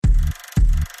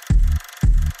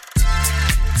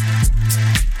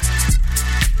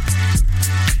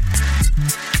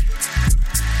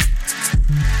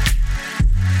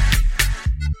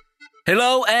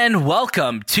Hello and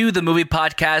welcome to the movie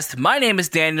podcast. My name is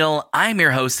Daniel. I'm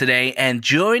your host today, and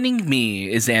joining me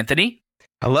is Anthony.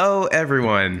 Hello,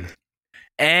 everyone.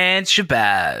 And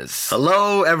Shabazz.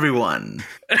 Hello, everyone.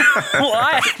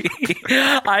 Why?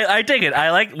 I dig it.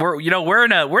 I like we're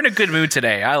in a good mood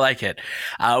today. I like it.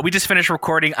 We just finished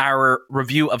recording our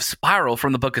review of Spiral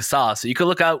from the Book of Saw, so you can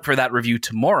look out for that review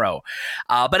tomorrow.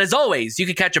 But as always, you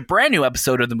can catch a brand new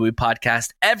episode of the movie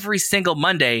podcast every single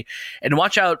Monday, and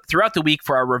watch out throughout the week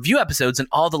for our review episodes and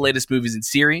all the latest movies and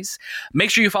series.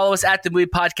 Make sure you follow us at the movie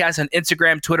podcast on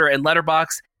Instagram, Twitter, and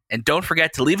Letterboxd. And don't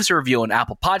forget to leave us a review on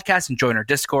Apple Podcasts and join our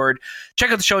Discord.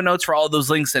 Check out the show notes for all those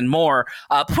links and more.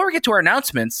 Before we get to our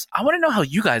announcements, I want to know how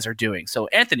you guys are doing. So,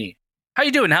 Anthony, how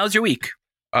you doing? How's your week?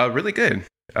 Really good.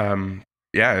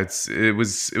 It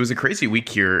was a crazy week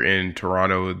here in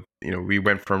Toronto. You know, we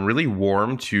went from really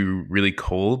warm to really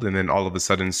cold, and then all of a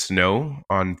sudden snow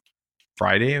on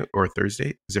Friday or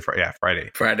Thursday. Is it Friday? Yeah,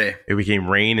 Friday. Friday. It became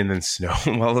rain and then snow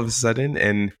all of a sudden.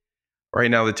 And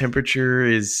right now the temperature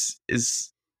is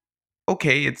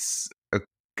okay. It's a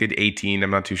good 18.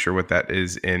 I'm not too sure what that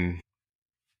is in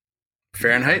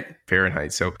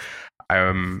Fahrenheit. So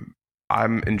I'm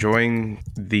enjoying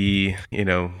the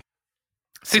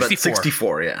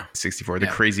 64, yeah. 64, the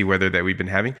crazy weather that we've been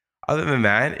having. Other than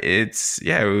that, it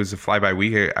was a fly-by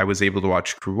week. I was able to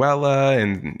watch Cruella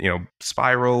and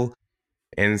Spiral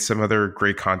and some other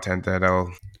great content that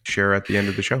I'll share at the end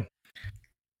of the show.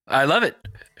 I love it.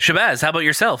 Shabazz, how about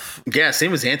yourself? Yeah,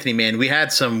 same as Anthony, man. We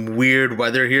had some weird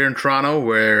weather here in Toronto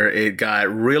where it got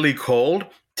really cold.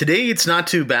 Today, it's not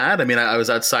too bad. I mean, I was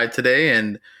outside today,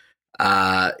 and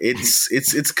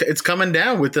it's coming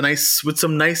down with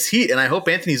some nice heat. And I hope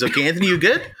Anthony's okay. Anthony, you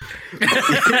good? He's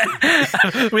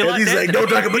like, don't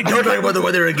talk about the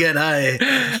weather again. I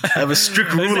have a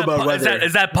strict rule about weather.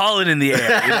 Is that pollen in the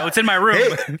air? It's in my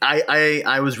room. Hey,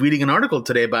 I was reading an article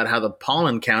today about how the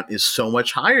pollen count is so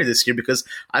much higher this year because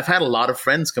I've had a lot of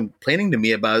friends complaining to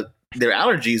me about their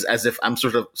allergies as if I'm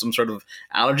some sort of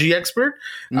allergy expert.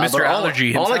 Mr. Allergy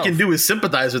himself. All I can do is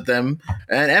sympathize with them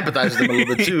and empathize with them a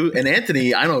little bit too. And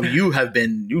Anthony, I know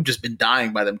you've just been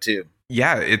dying by them too.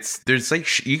 Yeah, there's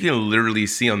like you can literally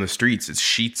see on the streets it's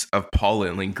sheets of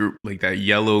pollen like that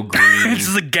yellow green. This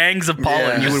is like gangs of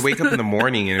pollen. And you would wake up in the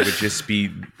morning and it would just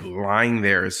be lying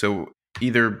there. So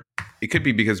either it could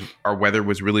be because our weather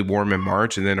was really warm in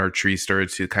March and then our trees started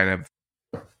to kind of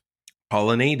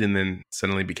pollinate and then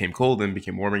suddenly became cold and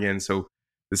became warm again. So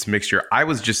this mixture, I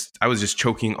was just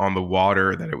choking on the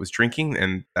water that I was drinking,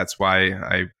 and that's why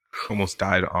I almost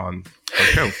died on the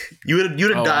show. You would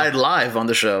have died live on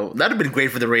the show. That'd have been great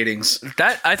for the ratings.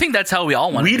 I think that's how we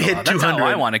all want to go. We'd hit 200. That's how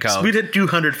I want to go. We'd hit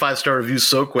 200 5-star reviews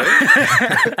so quick.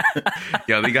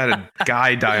 Yeah, they got a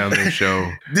guy die on their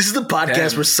show. This is the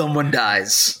podcast where someone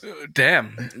dies.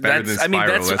 Damn. That's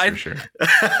for sure.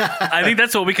 I think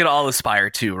that's what we could all aspire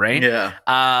to, right?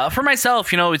 Yeah. For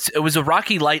myself, it was a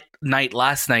rocky light night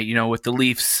last night, with the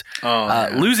Leafs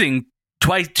losing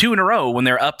two in a row when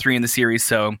they're up 3 in the series.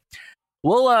 So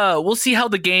we'll see how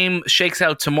the game shakes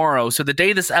out tomorrow. So the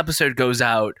day this episode goes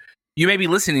out, you may be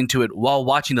listening to it while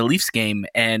watching the Leafs game,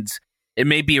 and it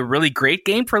may be a really great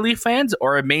game for Leaf fans,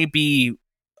 or it may be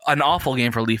an awful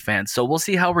game for Leaf fans. So we'll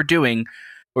see how we're doing.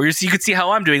 Or you could see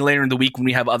how I'm doing later in the week when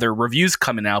we have other reviews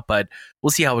coming out, but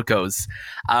we'll see how it goes.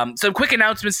 Some quick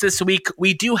announcements this week.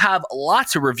 We do have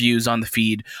lots of reviews on the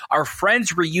feed. Our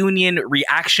Friends Reunion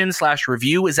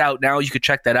reaction/review is out now. You could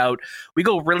check that out. We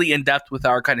go really in-depth with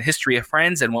our kind of history of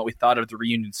Friends and what we thought of the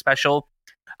reunion special.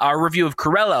 Our review of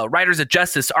Cruella, Riders of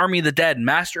Justice, Army of the Dead,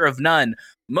 Master of None,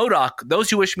 MODOK, Those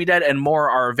Who Wish Me Dead, and more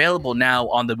are available now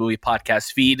on the movie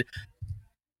podcast feed.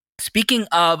 Speaking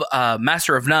of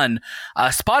Master of None,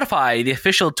 Spotify, the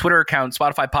official Twitter account,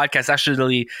 Spotify Podcast,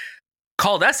 actually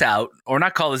called us out, or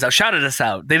not called us out, shouted us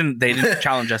out. They didn't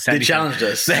challenge us. They challenged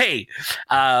us. Hey,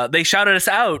 they shouted us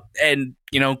out and,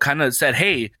 kind of said,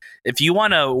 hey, if you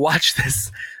want to watch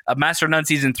this Master of None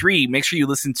Season 3, make sure you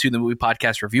listen to the movie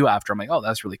podcast review after. I'm like, oh,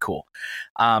 that's really cool.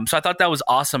 So I thought that was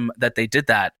awesome that they did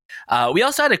that. We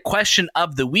also had a question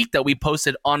of the week that we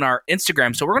posted on our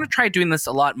Instagram. So we're going to try doing this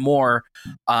a lot more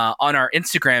on our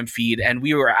Instagram feed. And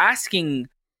we were asking,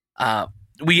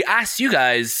 we asked you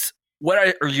guys,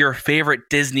 what are your favorite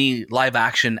Disney live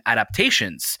action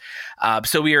adaptations?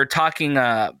 So we are talking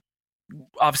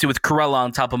obviously with Cruella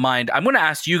on top of mind. I'm going to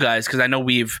ask you guys, because I know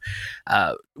we've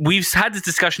had this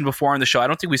discussion before on the show. I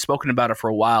don't think we've spoken about it for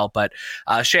a while, but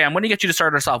Shay, I'm going to get you to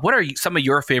start us off. What are some of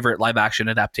your favorite live action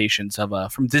adaptations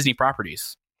of from Disney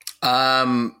properties?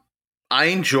 I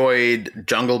enjoyed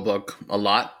Jungle Book a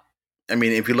lot. I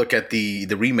mean, if you look at the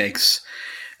remakes,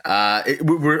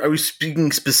 Are we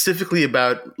speaking specifically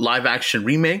about live action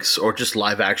remakes or just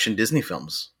live action Disney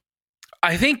films?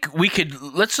 I think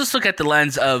let's just look at the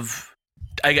lens of,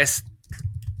 I guess,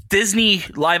 Disney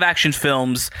live action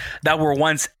films that were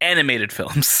once animated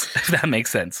films, if that makes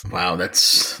sense. Wow,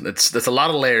 that's a lot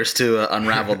of layers to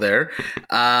unravel there.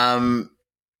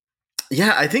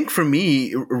 Yeah, I think for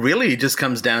me, really, it just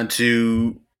comes down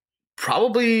to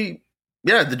probably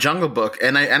The Jungle Book,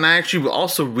 and I actually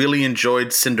also really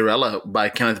enjoyed Cinderella by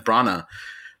Kenneth Branagh,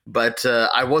 but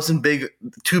I wasn't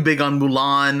too big on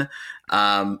Mulan.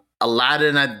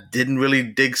 Aladdin, I didn't really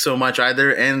dig so much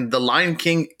either, and The Lion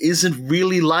King isn't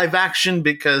really live action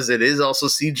because it is also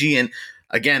CG, and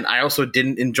again, I also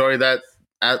didn't enjoy that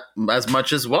as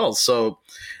much as well. So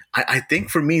I think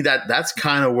for me that's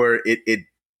kind of where it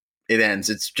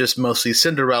ends. It's just mostly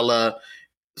Cinderella,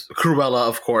 Cruella,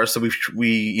 of course, that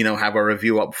we have our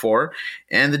review up for,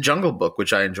 and The Jungle Book,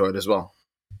 which I enjoyed as well.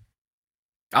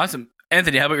 Awesome.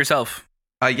 Anthony, how about yourself?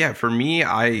 Yeah, for me,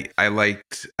 I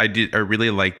really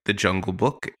liked The Jungle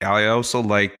Book. I also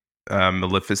liked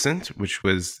Maleficent, which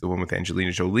was the one with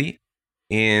Angelina Jolie.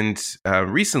 And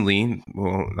recently,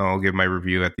 well, I'll give my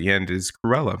review at the end, is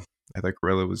Cruella. I thought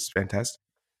Cruella was fantastic.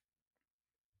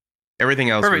 Everything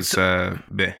else was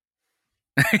bleh.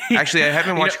 Actually, I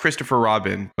haven't watched Christopher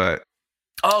Robin, but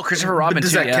Christopher Robin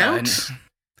does too, that count?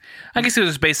 I guess it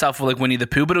was based off of like Winnie the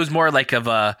Pooh, but it was more like of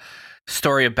a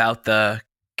story about the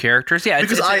characters. Yeah,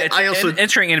 because I also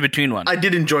entering in between one. I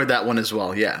did enjoy that one as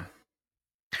well. Yeah.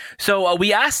 So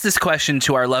we asked this question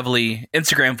to our lovely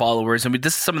Instagram followers, and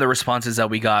this is some of the responses that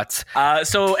we got.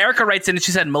 So Erica writes in and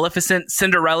she said Maleficent,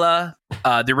 Cinderella,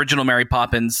 the original Mary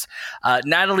Poppins.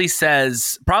 Natalie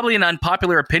says probably an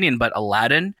unpopular opinion, but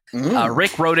Aladdin.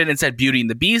 Rick wrote in and said Beauty and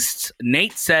the Beast.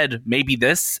 Nate said maybe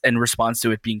this in response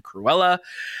to it being Cruella.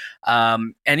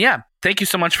 And yeah, thank you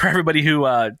so much for everybody who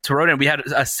wrote in. We had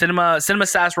a Cinema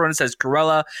Sass wrote in and says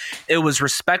Cruella. It was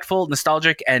respectful,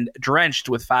 nostalgic, and drenched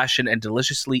with fashion and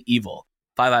deliciously evil.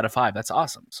 5 out of 5. That's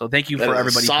awesome. So thank you for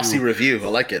everybody. Saucy review. I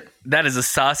like it. That is a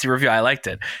saucy review. I liked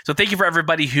it. So thank you for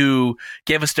everybody who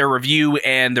gave us their review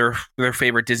and their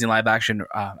favorite Disney live action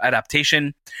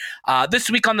adaptation. This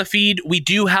week on the feed, we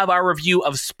do have our review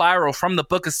of Spiral from the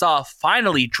Book of Saw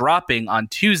finally dropping on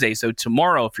Tuesday. So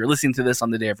tomorrow, if you're listening to this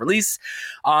on the day of release,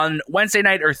 on Wednesday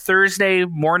night or Thursday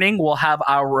morning, we'll have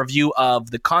our review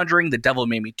of The Conjuring, The Devil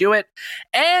Made Me Do It,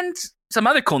 and some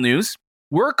other cool news.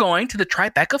 We're going to the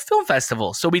Tribeca Film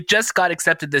Festival. So we just got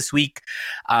accepted this week.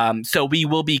 So we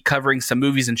will be covering some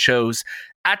movies and shows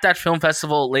at that film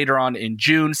festival later on in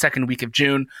June, second week of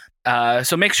June.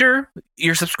 So make sure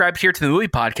you're subscribed here to the Movie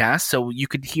Podcast so you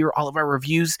could hear all of our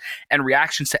reviews and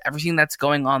reactions to everything that's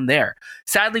going on there.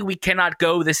 Sadly, we cannot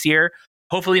go this year.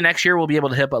 Hopefully next year we'll be able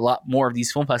to hit a lot more of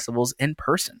these film festivals in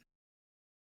person.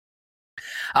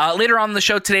 Later on in the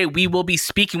show today, we will be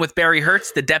speaking with Barry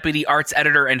Hertz, the deputy arts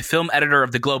editor and film editor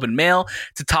of the Globe and Mail,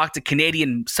 to talk to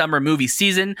Canadian summer movie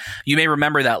season. You may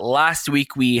remember that last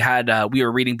week we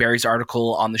were reading Barry's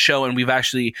article on the show, and we've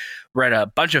actually read a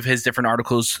bunch of his different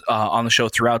articles on the show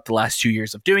throughout the last 2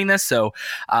 years of doing this. So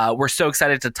we're so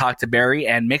excited to talk to Barry,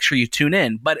 and make sure you tune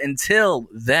in. But until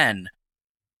then,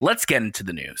 let's get into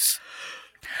the news.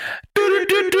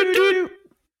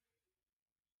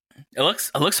 It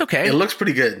looks okay. It looks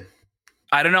pretty good.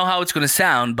 I don't know how it's going to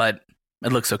sound, but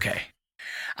it looks okay.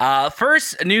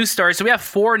 First news story. So we have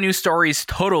 4 news stories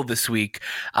total this week.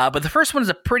 But the first one is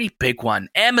a pretty big one.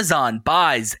 Amazon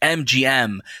buys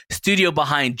MGM, studio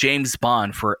behind James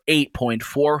Bond, for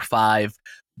 $8.45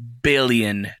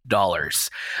 billion.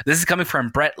 This is coming from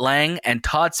Brett Lang and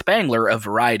Todd Spangler of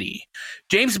Variety.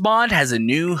 James Bond has a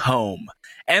new home.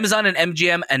 Amazon and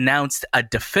MGM announced a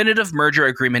definitive merger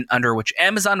agreement under which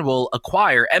Amazon will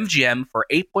acquire MGM for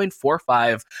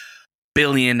 $8.45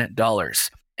 billion.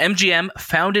 MGM,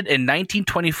 founded in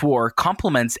 1924,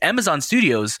 complements Amazon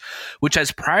Studios, which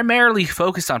has primarily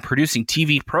focused on producing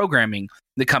TV programming,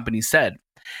 the company said.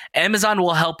 Amazon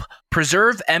will help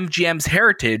preserve MGM's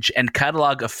heritage and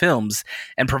catalog of films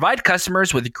and provide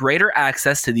customers with greater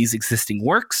access to these existing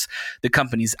works, the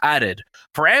company's added.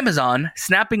 For Amazon,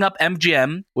 snapping up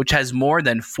MGM, which has more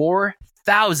than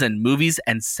 4,000 movies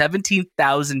and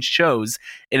 17,000 shows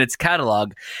in its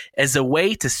catalog, is a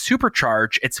way to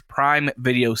supercharge its Prime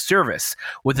Video service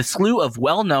with a slew of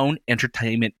well-known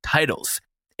entertainment titles.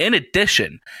 In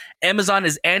addition, Amazon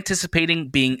is anticipating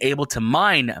being able to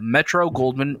mine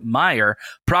Metro-Goldwyn-Mayer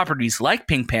properties like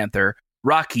Pink Panther,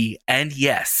 Rocky, and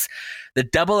yes, the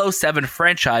 007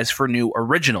 franchise for new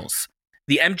originals.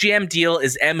 The MGM deal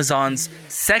is Amazon's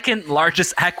second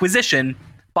largest acquisition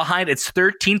behind its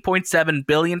 $13.7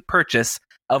 billion purchase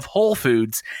of Whole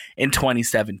Foods in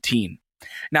 2017.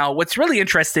 Now, what's really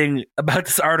interesting about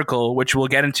this article, which we'll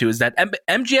get into, is that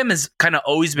MGM has kind of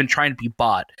always been trying to be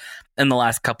bought in the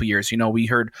last couple of years. You know, we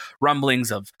heard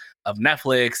rumblings of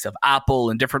Netflix, of Apple,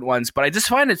 and different ones, but I just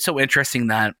find it so interesting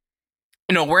that,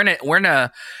 you know, we're in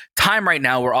a time right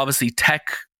now where obviously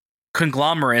tech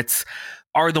conglomerates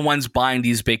are the ones buying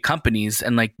these big companies.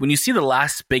 And like when you see the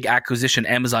last big acquisition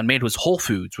Amazon made was Whole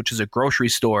Foods, which is a grocery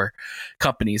store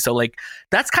company. So like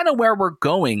that's kind of where we're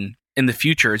going in the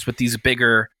future, is with these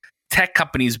bigger tech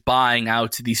companies buying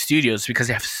out these studios because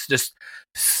they have just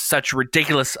such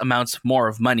ridiculous amounts more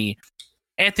of money.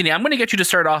 Anthony, I'm going to get you to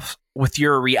start off with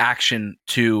your reaction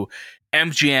to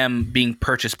MGM being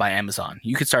purchased by Amazon.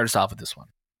 You could start us off with this one.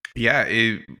 Yeah,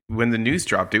 when the news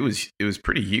dropped, it was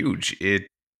pretty huge.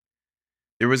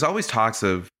 There was always talks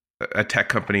of a tech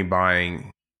company buying,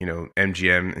 you know,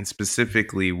 MGM, and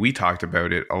specifically we talked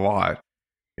about it a lot,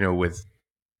 you know, with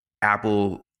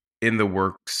Apple in the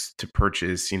works to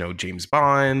purchase, you know, James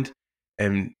Bond,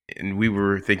 and we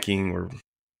were thinking,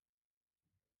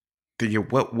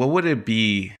 what would it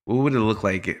be? What would it look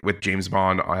like with James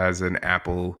Bond as an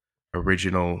Apple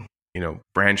original, you know,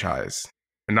 franchise?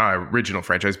 Not original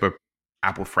franchise, but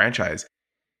Apple franchise.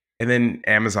 And then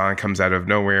Amazon comes out of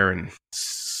nowhere and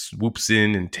swoops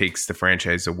in and takes the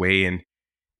franchise away, and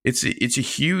it's a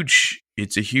huge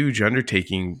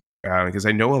undertaking, because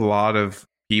I know a lot of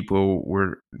people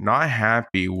were not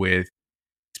happy with,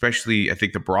 especially I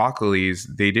think the Broccolis.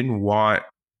 They didn't want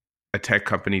a tech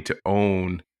company to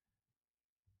own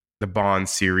the Bond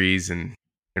series and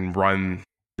run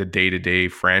the day-to-day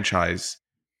franchise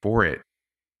for it,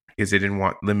 because they didn't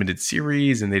want limited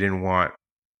series, and they didn't want,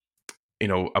 you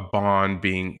know, a Bond film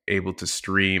being able to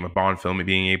stream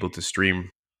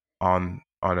on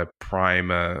a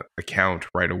Prime account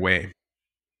right away.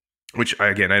 Which,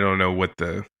 again, I don't know what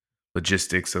the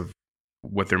logistics of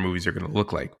what their movies are going to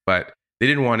look like, but they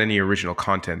didn't want any original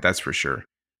content, that's for sure,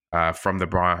 from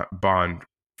the Bond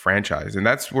franchise. And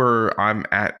that's where I'm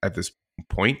at this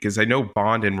point, because I know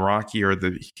Bond and Rocky are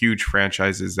the huge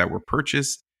franchises that were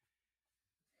purchased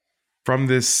from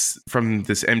this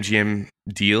MGM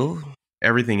deal.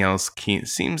 Everything else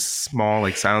seems small,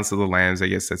 like Silence of the Lambs. I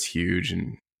guess that's huge,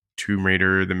 and Tomb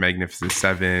Raider, The Magnificent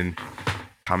Seven,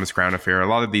 Thomas Crown Affair. A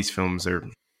lot of these films I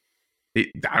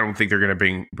don't think they're going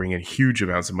to bring in huge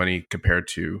amounts of money compared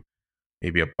to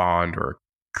maybe a Bond or a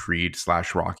Creed /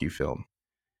 Rocky film.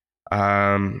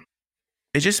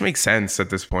 It just makes sense at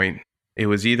this point. It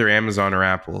was either Amazon or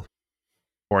Apple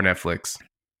or Netflix.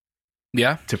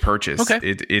 Yeah, to purchase.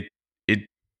 Okay.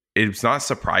 It's not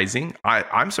surprising.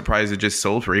 I'm surprised it just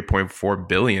sold for $8.4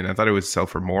 billion. I thought it would sell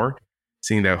for more,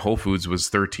 seeing that Whole Foods was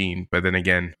 13. But then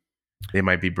again, they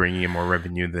might be bringing in more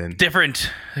revenue than different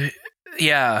thing.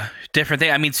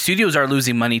 I mean, studios are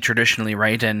losing money traditionally,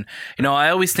 right? And you know, I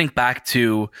always think back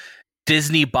to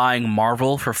Disney buying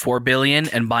Marvel for $4 billion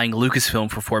and buying Lucasfilm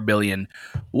for $4 billion.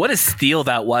 What a steal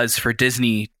that was for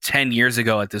Disney 10 years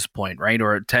ago at this point, right?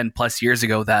 Or 10 plus years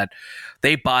ago, that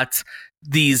they bought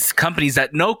these companies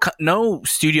that no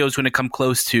studio is going to come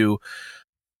close to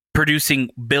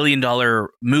producing billion-dollar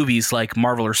movies like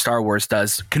Marvel or Star Wars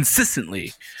does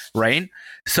consistently, right?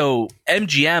 So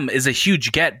MGM is a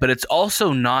huge get, but it's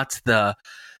also not the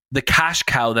cash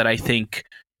cow that I think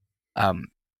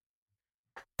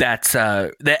that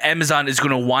Amazon is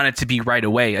going to want it to be right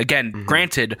away. Again,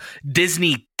 Granted,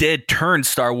 Disney did turn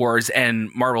Star Wars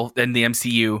and Marvel and the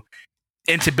MCU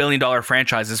into billion-dollar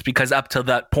franchises, because up to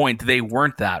that point they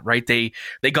weren't that, right? They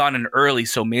got in early,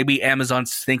 so maybe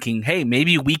Amazon's thinking, hey,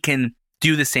 maybe we can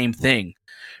do the same thing,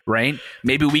 right?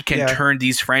 Maybe we can turn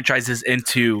these franchises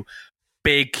into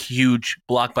big, huge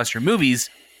blockbuster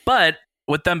movies. But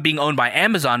with them being owned by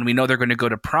Amazon, we know they're going to go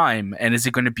to Prime. And is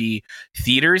it going to be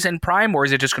theaters and Prime, or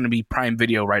is it just going to be Prime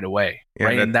Video right away? Yeah,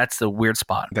 right, and that's the weird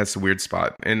spot. That's the weird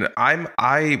spot. And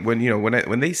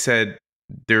when they said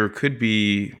there could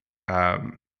be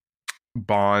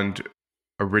Bond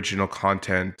original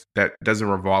content that doesn't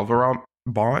revolve around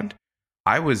Bond,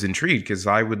 I was intrigued, because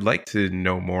I would like to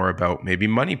know more about maybe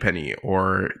Moneypenny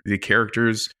or the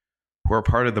characters who are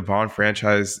part of the Bond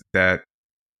franchise that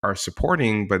are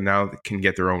supporting, but now can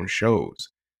get their own shows,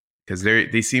 because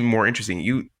they seem more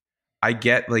interesting. I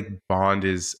get, like, Bond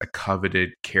is a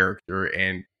coveted character,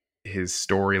 and his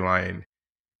storyline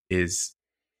it's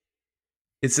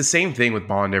the same thing with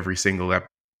Bond every single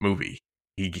movie.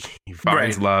 He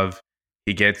finds love.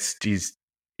 He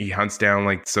hunts down,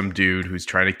 like, some dude who's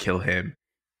trying to kill him.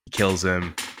 He kills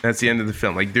him. That's the end of the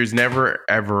film. Like, there's never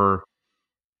ever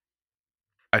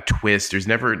a twist.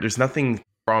 There's nothing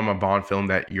from a Bond film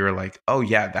that you're like, oh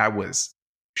yeah, that was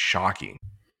shocking.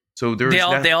 So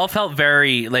they all felt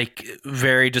very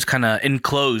just kind of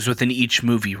enclosed within each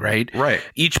movie, right? Right.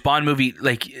 Each Bond movie,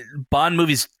 like Bond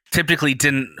movies typically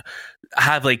didn't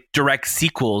have like direct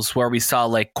sequels where we saw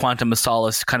like Quantum of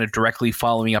Solace kind of directly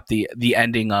following up the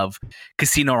ending of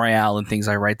Casino Royale and things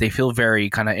like right. They feel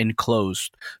very kind of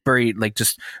enclosed, very like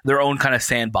just their own kind of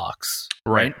sandbox.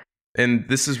 Right. And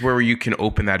this is where you can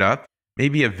open that up.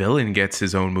 Maybe a villain gets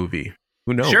his own movie.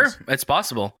 Who knows? Sure, it's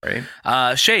possible.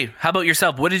 Right. Shay, how about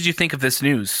yourself? What did you think of this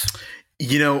news?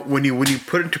 You know, when you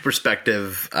put into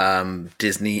perspective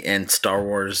Disney and Star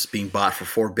Wars being bought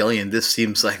for $4 billion, this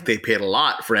seems like they paid a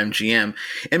lot for MGM.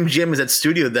 MGM is that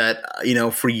studio that, you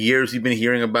know, for years you've been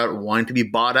hearing about wanting to be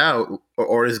bought out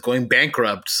or is going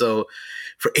bankrupt. So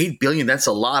for $8 billion, that's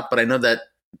a lot. But I know that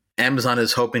Amazon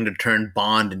is hoping to turn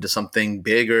Bond into something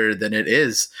bigger than it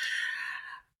is.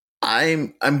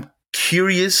 I'm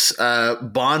curious.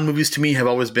 Bond movies to me have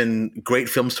always been great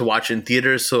films to watch in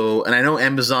theaters. So, and I know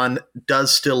Amazon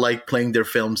does still like playing their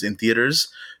films in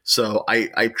theaters. So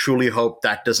I truly hope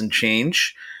that doesn't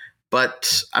change.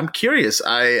 But I'm curious.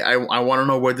 I want to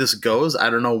know where this goes. I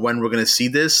don't know when we're going to see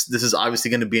this. This is obviously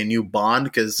going to be a new Bond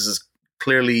because this is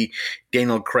clearly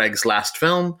Daniel Craig's last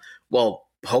film. Well,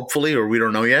 hopefully, or we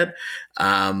don't know yet.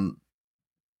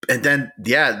 And then,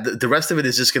 the rest of it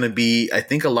is just going to be, I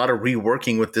think, a lot of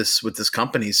reworking with this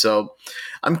company. So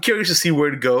I'm curious to see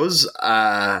where it goes.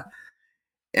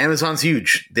 Amazon's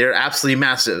huge. They're absolutely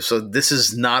massive. So this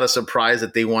is not a surprise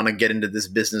that they want to get into this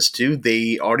business too.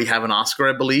 They already have an Oscar,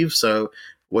 I believe. So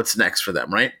what's next for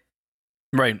them, right?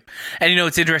 Right. And, you know,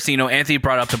 it's interesting, you know, Anthony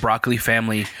brought up the Broccoli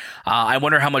family. I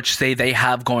wonder how much say they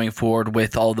have going forward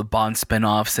with all the Bond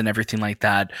spinoffs and everything like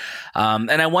that. And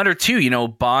I wonder, too, you know,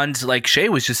 Bond, like Shay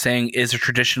was just saying, is a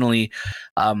traditionally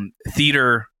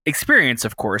theater experience,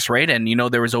 of course, right? And, you know,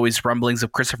 there was always rumblings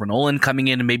of Christopher Nolan coming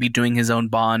in and maybe doing his own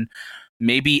Bond.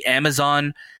 Maybe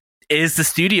Amazon is the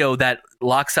studio that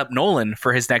locks up Nolan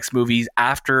for his next movies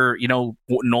after, you know,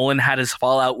 Nolan had his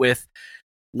fallout with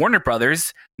Warner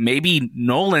Brothers. Maybe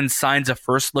Nolan signs a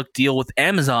first look deal with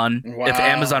Amazon if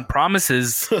Amazon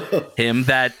promises him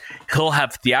that he'll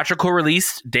have theatrical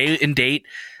release day and date.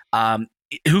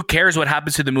 Who cares what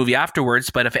happens to the movie afterwards?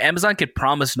 But if Amazon could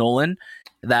promise Nolan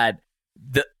that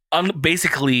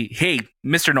basically, hey,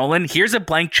 Mr. Nolan, here's a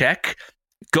blank check.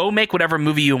 Go make whatever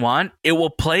movie you want. It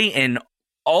will play in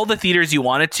all the theaters you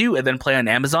want it to, and then play on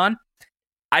Amazon.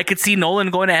 I could see Nolan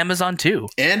going to Amazon too,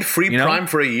 and free Prime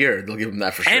for a year. They'll give him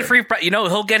that for sure. And free, you know,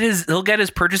 he'll get his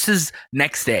purchases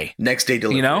next day. Next day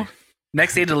delivery. You know,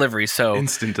 next day delivery. So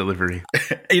instant delivery.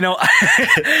 You know,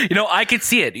 I could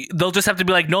see it. They'll just have to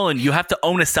be like, Nolan, you have to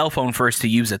own a cell phone first to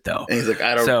use it, though. And he's like,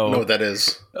 I don't know what that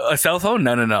is. A cell phone?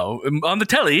 No. On the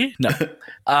telly? No.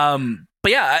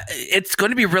 But yeah, it's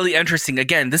going to be really interesting.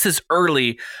 Again, this is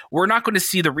early. We're not going to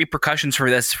see the repercussions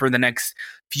for this for the next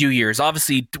few years.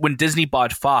 Obviously, when Disney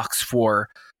bought Fox for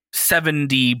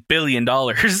 $70 billion,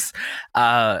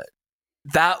 that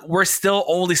we're still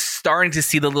only starting to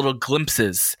see the little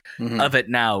glimpses of it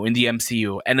now in the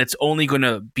MCU. And it's only going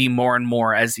to be more and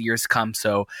more as the years come.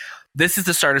 So this is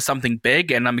the start of something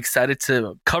big, and I'm excited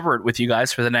to cover it with you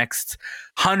guys for the next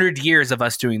 100 years of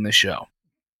us doing this show.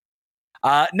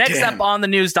 Next up on the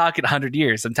news docket, 100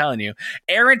 years, I'm telling you.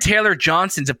 Aaron Taylor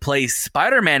Johnson to play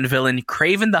Spider-Man villain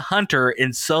Kraven the Hunter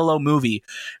in Solo movie.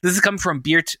 This is coming from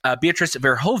Beatrice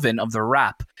Verhoeven of The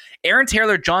Wrap. Aaron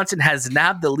Taylor Johnson has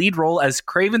nabbed the lead role as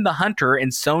Kraven the Hunter in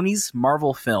Sony's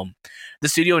Marvel film. The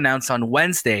studio announced on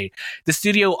Wednesday. The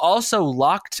studio also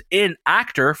locked in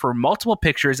actor for multiple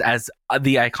pictures as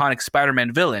the iconic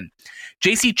Spider-Man villain.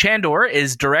 J.C. Chandor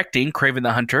is directing Kraven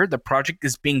the Hunter. The project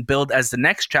is being billed as the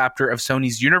next chapter of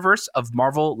Sony's universe of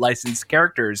Marvel licensed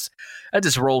characters. That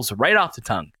just rolls right off the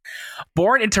tongue.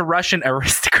 Born into Russian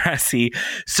aristocracy,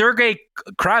 Sergei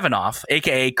Kravenov,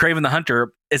 a.k.a. Kraven the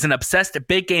Hunter, is an obsessed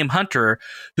big game hunter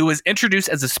who was introduced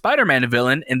as a Spider-Man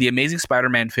villain in The Amazing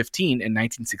Spider-Man 15 in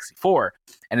 1964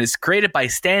 and is created by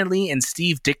Stan Lee and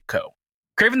Steve Ditko.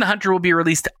 Kraven the Hunter will be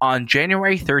released on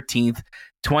January 13th,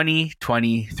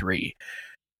 2023.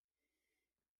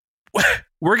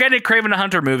 We're getting a Kraven the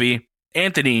Hunter movie.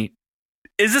 Anthony,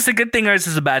 is this a good thing or is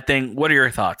this a bad thing? What are your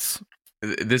thoughts?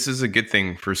 This is a good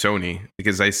thing for Sony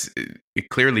because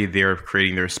clearly they're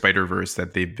creating their Spider-Verse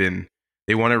that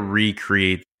they want to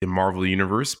recreate the Marvel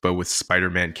universe, but with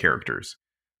Spider-Man characters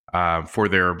for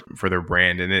their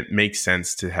brand, and it makes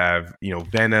sense to have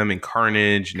Venom and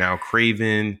Carnage, now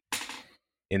Kraven,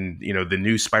 and the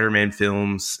new Spider-Man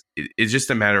films. It's just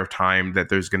a matter of time that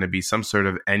there's going to be some sort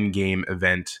of endgame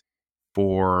event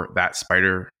for that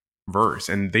Spider-Verse,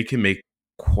 and they can make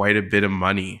quite a bit of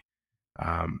money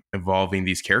involving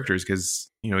these characters, because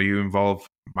you involve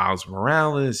Miles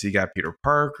Morales, you got Peter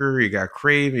Parker, you got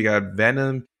Kraven, you got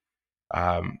Venom.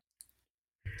 I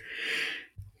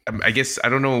guess I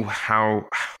don't know how.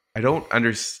 I don't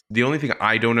understand. The only thing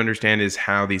I don't understand is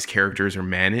how these characters are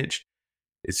managed.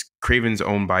 It's Kraven's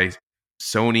owned by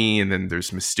Sony, and then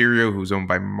there's Mysterio, who's owned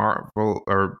by Marvel,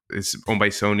 or is owned by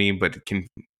Sony, but can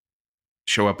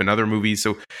show up in other movies.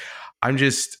 So I'm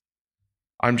just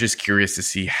curious to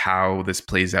see how this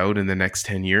plays out in the next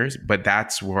 10 years. But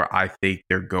that's where I think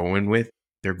they're going with.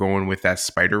 They're going with that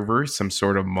Spider-Verse, some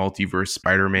sort of multiverse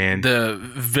Spider-Man. The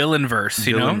villain-verse,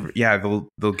 Yeah,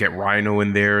 they'll get Rhino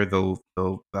in there. They'll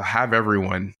have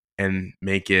everyone and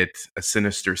make it a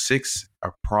Sinister Six,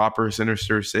 a proper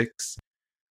Sinister Six,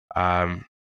 and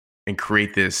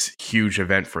create this huge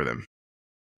event for them.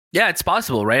 Yeah, it's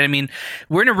possible, right? I mean,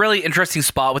 we're in a really interesting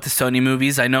spot with the Sony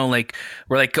movies. I know,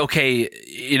 we're okay,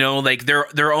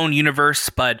 their own universe,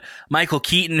 but Michael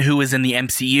Keaton, who is in the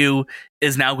MCU,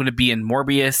 is now going to be in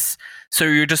Morbius. So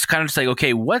you're just kind of just like,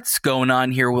 okay, what's going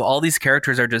on here? Well, all these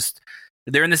characters are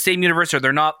they're in the same universe, or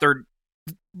they're not. They're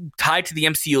tied to the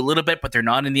MCU a little bit, but they're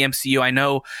not in the MCU. I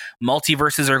know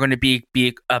multiverses are going to be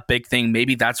a big thing.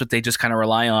 Maybe that's what they just kind of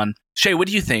rely on. Shay, what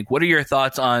do you think? What are your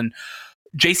thoughts on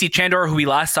JC Chandor, who we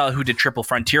last saw, who did Triple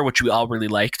Frontier, which we all really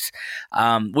liked?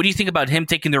 What do you think about him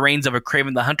taking the reins of a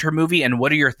Kraven the Hunter movie? And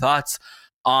what are your thoughts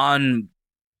on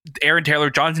Aaron Taylor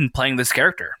Johnson playing this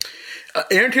character?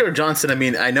 Aaron Taylor Johnson, I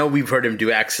mean, I know we've heard him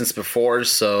do accents before,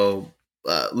 so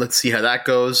let's see how that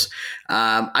goes.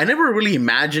 I never really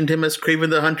imagined him as Kraven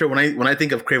the Hunter. When I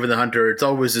think of Kraven the Hunter, it's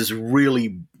always this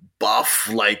really buff,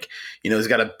 he's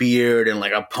got a beard and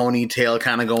a ponytail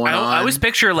kind of going on. I always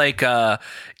picture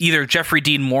either Jeffrey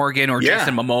Dean Morgan or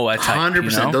Jason Momoa type.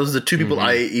 100%. Those are the two people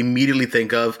I immediately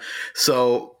think of.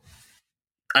 So,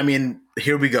 I mean,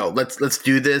 here we go. Let's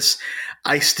do this.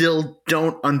 I still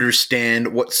don't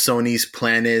understand what Sony's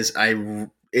plan is.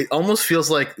 It almost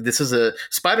feels like this is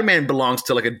Spider-Man belongs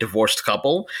to a divorced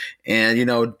couple, and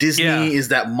Disney is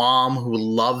that mom who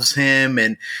loves him,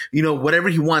 and whatever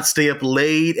he wants, stay up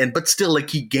late, but still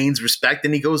he gains respect,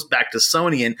 and he goes back to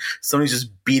Sony, and Sony's just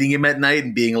beating him at night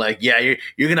and being like, yeah,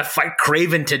 you're gonna fight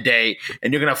Kraven today,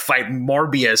 and you're gonna fight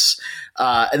Morbius,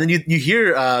 and then you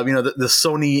hear the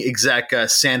Sony exec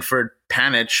Sanford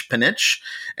Panich,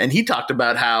 and he talked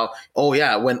about how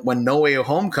when No Way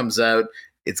Home comes out,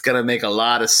 it's going to make a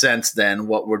lot of sense then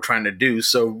what we're trying to do.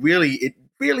 So really, it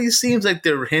really seems like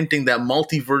they're hinting that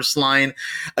multiverse line.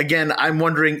 Again, I'm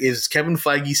wondering, is Kevin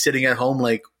Feige sitting at home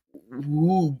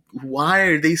why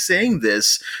are they saying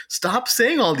this? Stop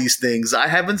saying all these things. I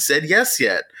haven't said yes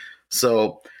yet.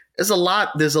 So there's a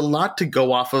lot to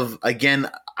go off of. Again,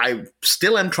 I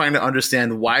still am trying to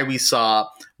understand why we saw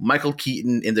Michael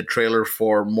Keaton in the trailer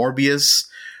for Morbius.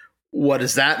 What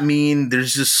does that mean?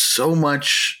 There's just so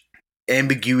much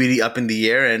ambiguity up in the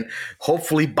air, and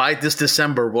hopefully by this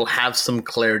December we'll have some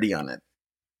clarity on it.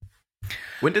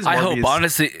 When does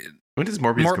Morbius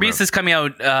Morbius is coming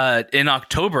out in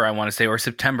October, I want to say, or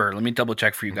September. Let me double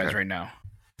check for you guys right now.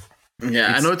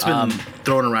 Yeah, I know it's been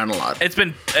thrown around a lot. It's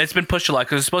been pushed a lot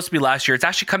because it was supposed to be last year. It's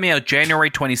actually coming out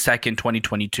January 22nd,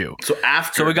 2022.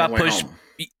 So we got pushed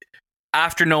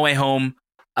after No Way Home,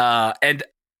 and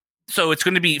so it's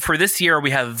going to be for this year. We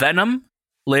have Venom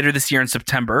later this year in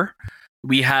September.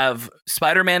 We have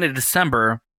Spider-Man in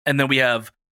December, and then we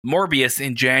have Morbius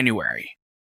in January.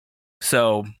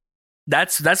 So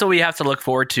that's what we have to look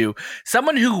forward to.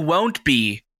 Someone who won't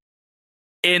be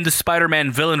in the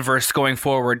Spider-Man villainverse going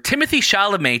forward, Timothée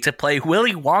Chalamet to play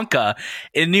Willy Wonka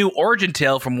in new origin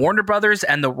tale from Warner Brothers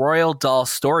and the Royal Dahl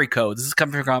Story Code. This is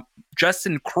coming from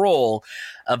Justin Kroll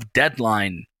of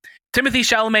Deadline. Timothée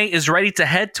Chalamet is ready to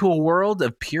head to a world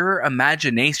of pure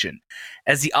imagination,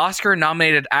 as the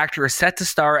Oscar-nominated actor is set to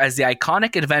star as the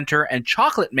iconic inventor and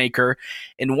chocolate maker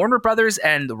in Warner Brothers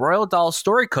and the Royal Dahl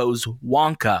Story Code's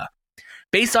Wonka.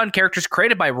 Based on characters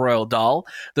created by Royal Dahl,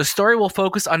 the story will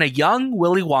focus on a young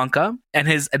Willy Wonka and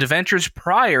his adventures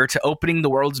prior to opening the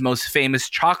world's most famous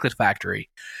chocolate factory.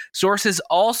 Sources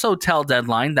also tell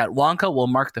Deadline that Wonka will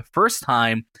mark the first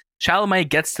time Chalamet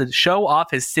gets to show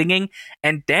off his singing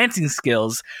and dancing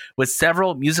skills, with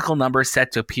several musical numbers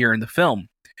set to appear in the film.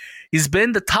 He's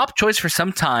been the top choice for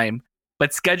some time,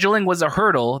 but scheduling was a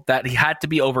hurdle that he had to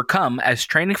be overcome, as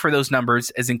training for those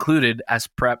numbers is included as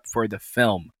prep for the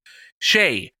film.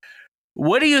 Shay,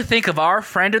 what do you think of our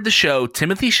friend of the show,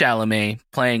 Timothée Chalamet,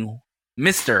 playing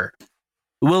Mr.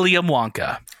 William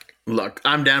Wonka? Look,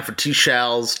 I'm down for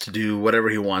T-Shalls to do whatever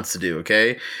he wants to do,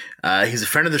 okay? He's a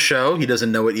friend of the show. He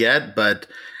doesn't know it yet, but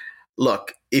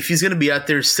look, if he's going to be out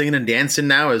there singing and dancing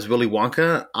now as Willy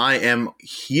Wonka, I am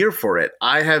here for it.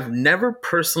 I have never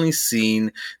personally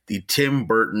seen the Tim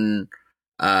Burton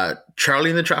Charlie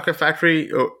and the Chocolate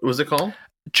Factory. What was it called?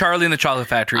 Charlie and the Chocolate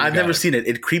Factory. I've never seen it.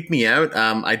 It creeped me out.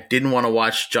 I didn't want to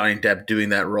watch Johnny Depp doing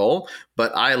that role,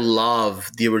 but I love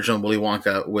the original Willy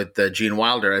Wonka with Gene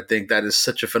Wilder. I think that is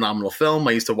such a phenomenal film.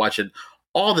 I used to watch it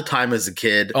all the time as a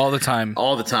kid. All the time.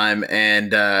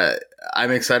 And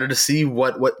I'm excited to see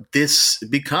what this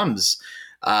becomes.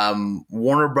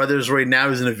 Warner Brothers right now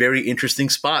is in a very interesting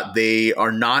spot. They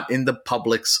are not in the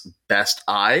public's best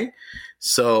eye.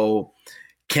 So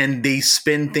can they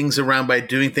spin things around by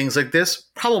doing things like this?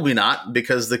 Probably not,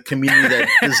 because the community that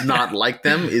does not like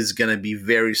them is going to be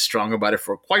very strong about it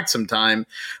for quite some time.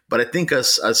 But I think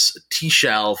us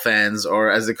T-Shal fans, or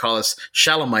as they call us,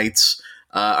 Shalamites,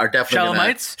 are definitely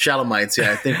Shalamites.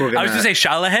 Yeah, I think we're gonna. I was gonna say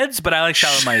Shalaheads, but I like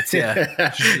Shalamites.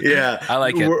 Yeah, yeah, I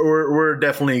like it. We're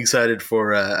definitely excited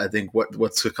for I think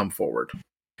what's to come forward.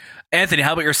 Anthony,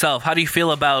 how about yourself? How do you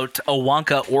feel about a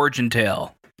Wonka origin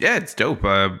tale? Yeah, it's dope.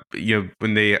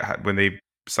 When they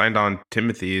signed on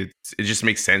Timothée, it just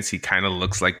makes sense. He kind of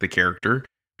looks like the character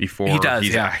before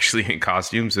he's actually in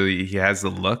costume, so he has the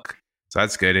look. So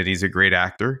that's good, and he's a great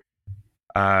actor.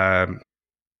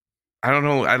 I don't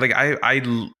know. I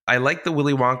like the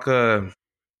Willy Wonka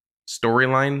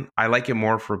storyline. I like it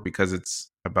more because it's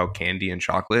about candy and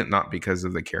chocolate, not because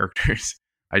of the characters.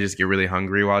 I just get really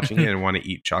hungry watching it and want to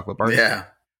eat chocolate bars. Yeah.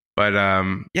 But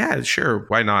yeah, sure.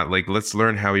 Why not? Like, let's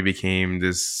learn how he became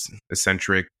this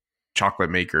eccentric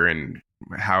chocolate maker and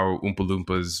how Oompa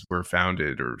Loompas were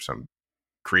founded or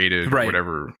created or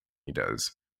whatever he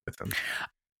does with them.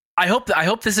 I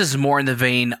hope this is more in the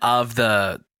vein of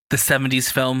the 70s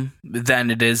film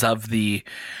than it is of the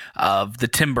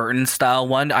Tim Burton style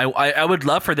one. I would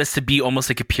love for this to be almost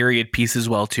like a period piece as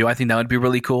well too. I think that would be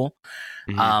really cool.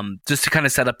 Mm-hmm. Just to kind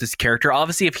of set up this character.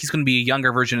 Obviously, if he's going to be a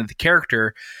younger version of the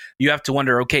character, you have to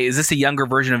wonder, okay, is this a younger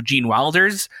version of Gene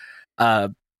Wilder's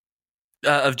of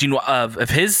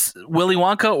his Willy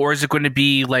Wonka, or is it going to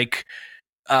be like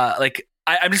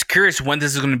I'm just curious when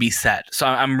this is going to be set. So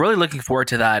I'm really looking forward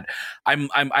to that.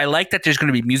 I like that there's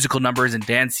going to be musical numbers and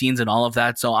dance scenes and all of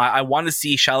that. So I want to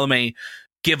see Chalamet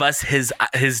give us his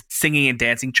singing and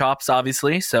dancing chops,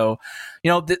 obviously. So,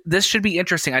 this should be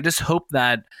interesting. I just hope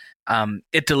that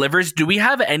it delivers. Do we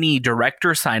have any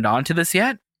director signed on to this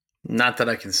yet? Not that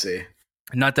I can see.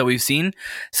 Not that we've seen.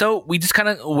 So we just kind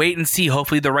of wait and see.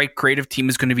 Hopefully the right creative team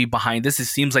is going to be behind this. It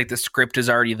seems like the script is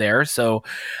already there. So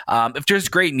if there's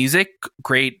great music,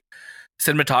 great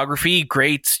cinematography,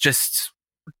 great just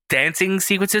dancing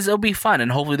sequences, it'll be fun.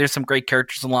 And hopefully there's some great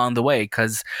characters along the way,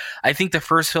 because I think the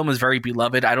first film is very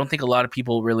beloved. I don't think a lot of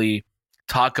people really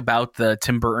talk about the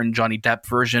Tim Burton, Johnny Depp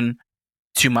version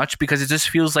too much, because it just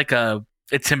feels like a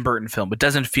Tim Burton film. It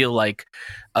doesn't feel like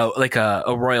a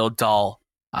Royal Dahl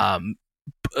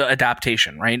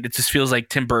adaptation, right? It just feels like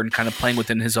Tim Burton kind of playing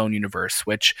within his own universe,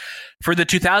 which for the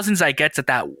 2000s, I get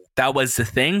that was the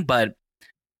thing, but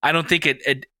I don't think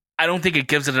it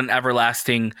gives it an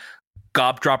everlasting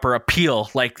gobdropper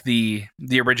appeal like the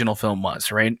original film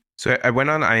was, right? So I went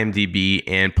on IMDb,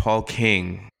 and Paul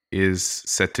King is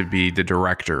set to be the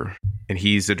director, and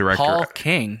he's the director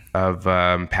of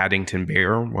Paddington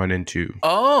Bear 1 and 2.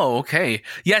 Oh, okay.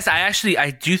 Yes,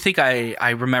 I do think I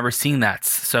remember seeing that.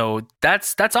 So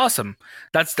that's awesome.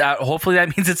 Hopefully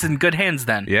that means it's in good hands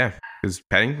then. Yeah, because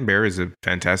Paddington Bear is a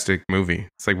fantastic movie.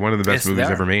 It's like one of the best movies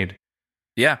ever made.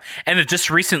 Yeah, and it just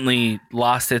recently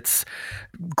lost its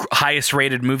highest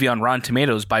rated movie on Rotten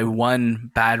Tomatoes by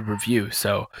one bad review.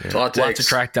 So we'll have to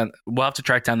track down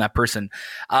that person.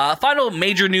 Final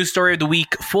major news story of the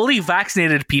week: fully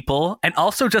vaccinated people and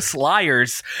also just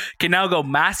liars can now go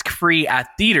mask free at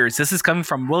theaters. This is coming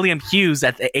from William Hughes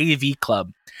at the AV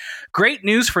Club. Great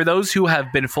news for those who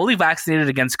have been fully vaccinated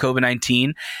against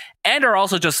COVID-19 and are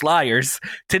also just liars.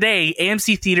 Today,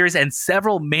 AMC theaters and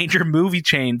several major movie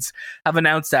chains have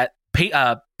announced that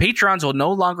patrons will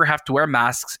no longer have to wear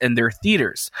masks in their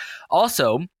theaters.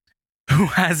 Also,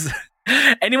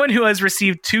 anyone who has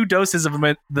received 2 doses of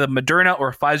the Moderna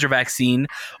or Pfizer vaccine,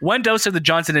 1 dose of the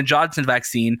Johnson & Johnson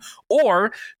vaccine,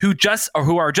 or who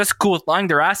are just cool with lying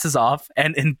their asses off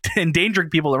and endangering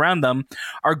people around them,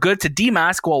 are good to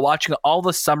demask while watching all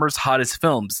the summer's hottest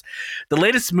films. This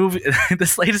latest move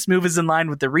is in line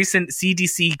with the recent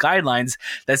CDC guidelines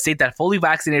that state that fully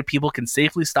vaccinated people can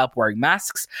safely stop wearing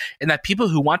masks, and that people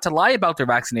who want to lie about their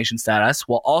vaccination status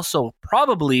will also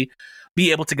probably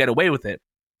be able to get away with it.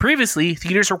 Previously,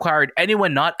 theaters required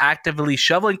anyone not actively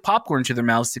shoveling popcorn to their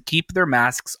mouths to keep their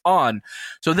masks on.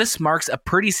 So this marks a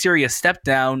pretty serious step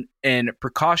down in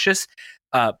precautions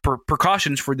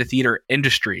precautions for the theater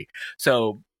industry.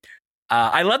 So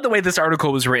I love the way this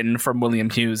article was written from William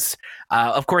Hughes.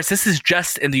 Of course, this is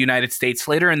just in the United States.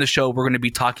 Later in the show, we're going to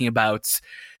be talking about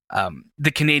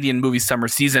the Canadian movie summer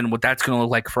season, what that's going to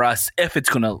look like for us, if it's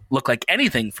going to look like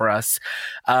anything for us.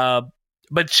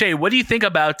 But Shay, what do you think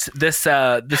about this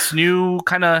new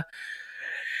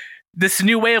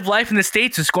way of life in the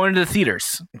States is going to the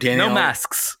theaters? Daniel, no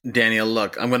masks. Daniel,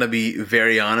 look, I'm going to be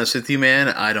very honest with you, man.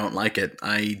 I don't like it.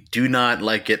 I do not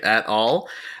like it at all.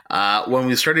 When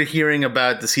we started hearing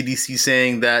about the CDC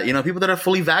saying that, people that are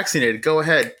fully vaccinated, go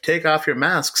ahead, take off your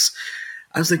masks.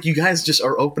 I was like, you guys just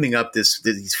are opening up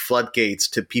these floodgates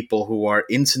to people who are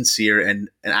insincere and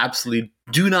absolutely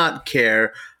do not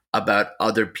care about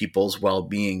other people's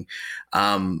well-being.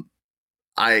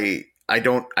 I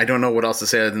don't know what else to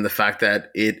say other than the fact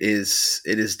that it is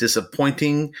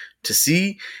disappointing to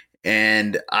see,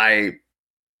 and I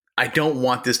don't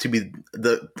want this to be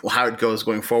how it goes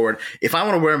going forward. If I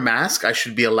want to wear a mask, I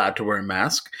should be allowed to wear a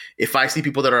mask. If I see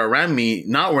people that are around me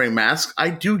not wearing masks, I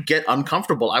do get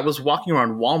uncomfortable. I was walking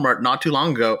around Walmart not too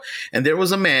long ago, and there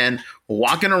was a man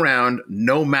walking around,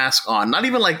 no mask on. Not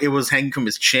even like it was hanging from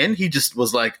his chin. He just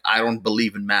was like, I don't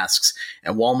believe in masks.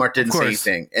 And Walmart didn't say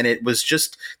anything. And it was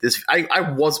just this. I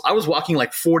was walking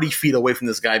like 40 feet away from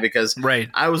this guy because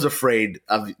I was afraid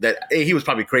of that. He was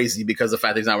probably crazy because of the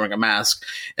fact that he's not wearing a mask.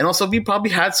 And also he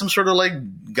probably had some sort of like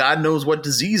God knows what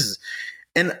disease.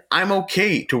 And I'm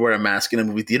okay to wear a mask in a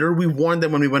movie theater. We warned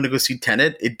them when we went to go see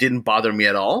Tenet. It didn't bother me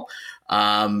at all.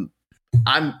 I'm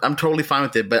totally fine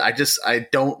with it, but I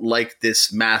don't like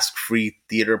this mask-free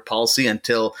theater policy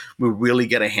until we really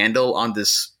get a handle on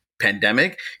this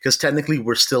pandemic, because technically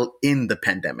we're still in the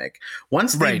pandemic.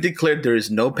 Once they declared there is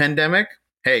no pandemic,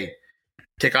 hey,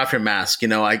 take off your mask.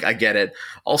 I get it.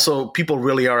 Also, people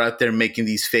really are out there making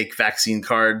these fake vaccine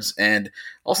cards, and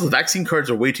also the vaccine cards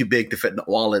are way too big to fit in a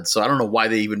wallet. So I don't know why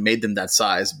they even made them that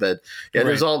size, but yeah,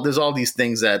 there's all these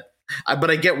things that.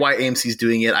 But I get why AMC is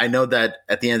doing it. I know that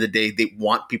at the end of the day, they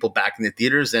want people back in the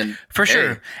theaters, and for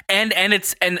sure. And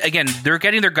again, they're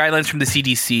getting their guidelines from the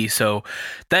CDC, so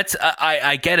that's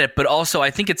I get it. But also, I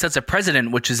think it sets a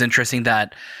precedent, which is interesting,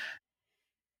 that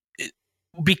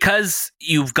because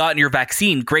you've gotten your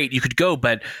vaccine, great, you could go.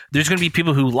 But there's going to be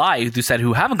people who lie,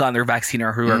 who haven't gotten their vaccine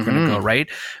or who are going to go. Right?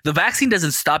 The vaccine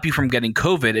doesn't stop you from getting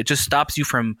COVID; it just stops you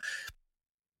from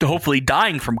hopefully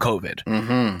dying from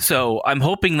COVID. So I'm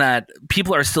hoping that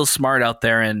people are still smart out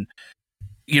there, and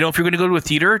if you're going to go to a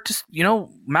theater, just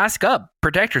mask up,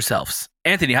 protect yourselves.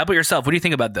 Anthony, how about yourself? What do you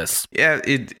think about this? Yeah,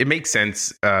 it makes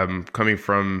sense coming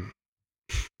from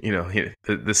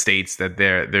the States that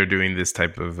they're doing this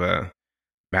type of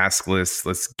maskless,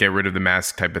 let's get rid of the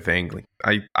mask type of thing. Like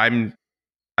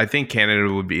I think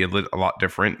Canada would be a lot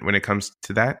different when it comes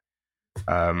to that.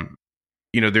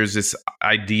 There's this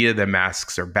idea that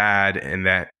masks are bad and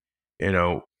that,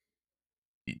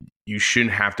 you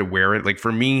shouldn't have to wear it. Like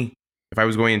for me, if I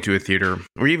was going into a theater,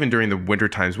 or even during the winter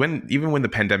times, even when the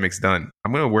pandemic's done,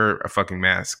 I'm going to wear a fucking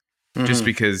mask just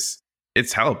because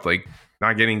it's helped, like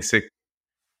not getting sick,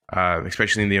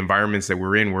 especially in the environments that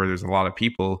we're in where there's a lot of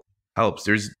people, helps.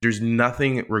 There's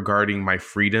nothing regarding my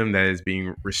freedom that is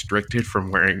being restricted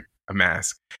from wearing a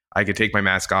mask. I could take my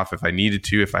mask off if I needed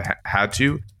to, if I had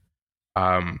to.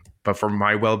 But for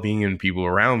my well-being and people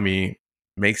around me, it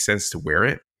makes sense to wear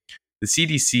it. The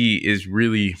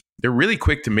CDC they're really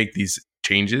quick to make these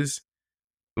changes.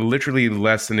 Literally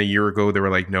less than a year ago, they were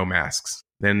like, no masks,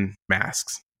 then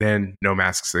masks, then no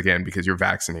masks again because you're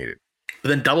vaccinated. But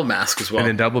then double mask as well. And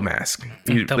then double mask.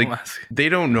 Mask. They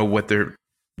don't know what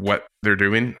they're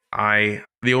doing.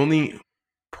 The only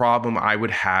problem I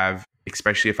would have,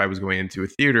 especially if I was going into a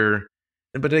theater,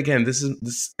 but again, this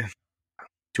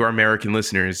to our American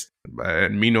listeners,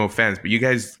 me no offense, but you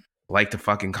guys like to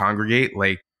fucking congregate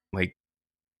like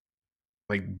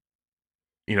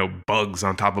bugs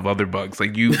on top of other bugs.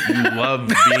 Like you love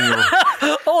being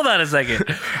Hold on a second.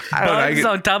 Bugs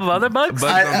on top of other bugs?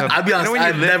 I'll be honest,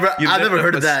 I've never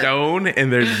heard of that. Stone and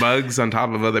there's bugs on top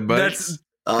of other bugs.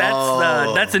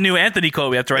 That's a new Anthony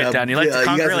quote we have to write down. You like to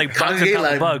congregate like bugs on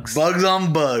top of bugs. Bugs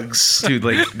on bugs. Dude,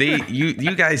 like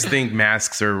you guys think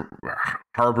masks are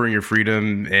harboring your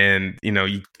freedom, and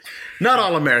not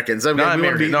all Americans. I'm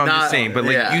just saying, but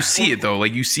you see it though.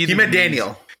 Like you see he meant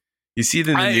Daniel. You see it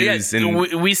in the news,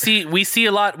 and we see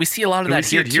a lot of that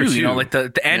here too. Like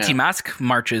the anti-mask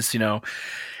marches.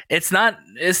 It's not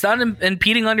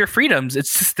impeding on your freedoms.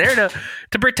 It's just there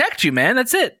to protect you, man.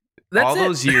 That's it.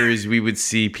 Those years, we would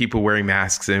see people wearing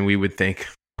masks, and we would think,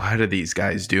 "What are these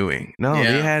guys doing?" No,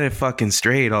 they had it fucking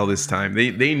straight all this time.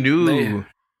 They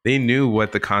knew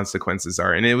what the consequences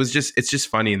are, and it's just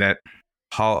funny that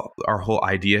how our whole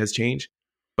idea has changed.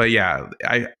 But yeah,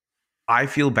 I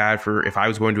feel bad for if I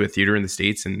was going to a theater in the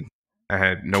States and I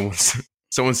had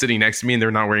someone sitting next to me and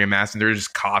they're not wearing a mask and they're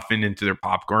just coughing into their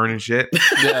popcorn and shit.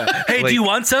 Yeah. Hey, do you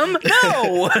want some?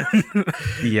 No.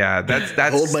 Yeah, that's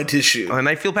hold my tissue. And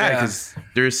I feel bad because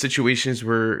there's situations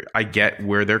where I get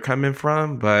where they're coming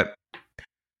from, but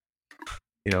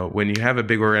when you have a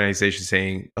big organization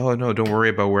saying, "Oh no, don't worry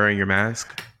about wearing your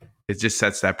mask," it just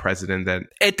sets that precedent that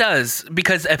it does,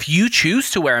 because if you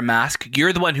choose to wear a mask,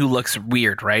 you're the one who looks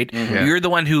weird, right? Mm-hmm. Yeah. You're the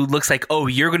one who looks like, oh,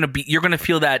 you're gonna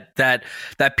feel that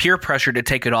peer pressure to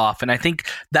take it off. And I think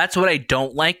that's what I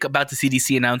don't like about the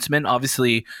CDC announcement.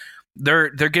 Obviously, they're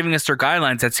giving us their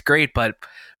guidelines. That's great, but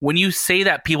when you say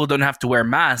that people don't have to wear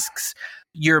masks,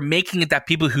 you're making it that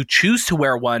people who choose to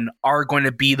wear one are going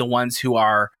to be the ones who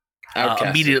are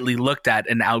immediately looked at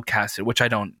and outcasted, which I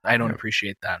don't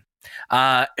appreciate that.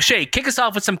 Shay, kick us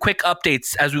off with some quick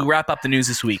updates as we wrap up the news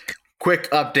this week.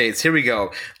 Quick updates. Here we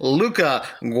go. Luca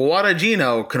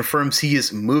Guadagnino confirms he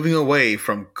is moving away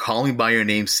from Call Me By Your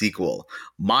Name sequel.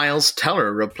 Miles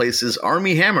Teller replaces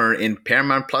Armie Hammer in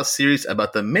Paramount Plus series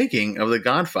about the making of The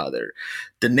Godfather.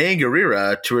 Danae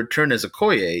Gurira to return as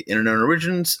Okoye in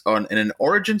an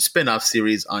origin spin-off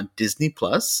series on Disney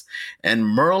Plus, and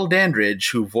Merle Dandridge,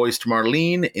 who voiced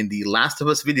Marlene in the Last of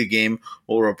Us video game,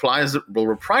 will reprise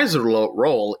the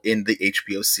role in the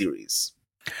HBO series.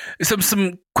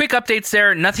 Some quick updates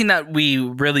there. Nothing that we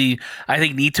really, I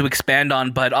think, need to expand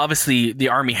on, but obviously the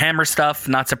Armie Hammer stuff,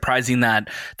 not surprising that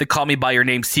the Call Me By Your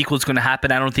Name sequel is going to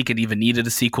happen. I don't think it even needed a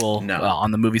sequel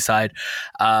on the movie side.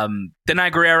 Denai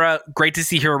Guerrera, great to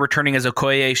see her returning as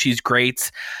Okoye. She's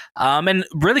great. And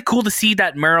really cool to see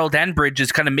that Merle Dandridge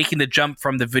is kind of making the jump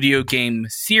from the video game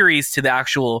series to the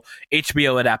actual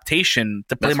HBO adaptation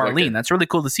to play Marlene. That's really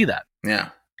cool to see that. Yeah.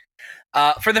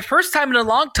 For the first time in a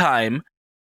long time,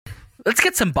 let's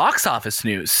get some box office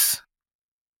news.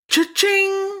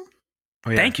 Cha-ching! Oh,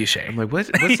 yeah. Thank you, Shay. I'm like, what's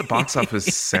the box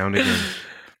office sound again?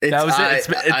 That was it.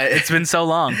 It's been so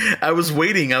long. I was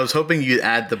waiting. I was hoping you'd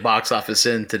add the box office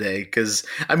in today because,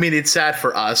 I mean, it's sad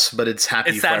for us, but it's happy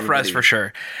it's for sad for us for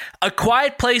sure. A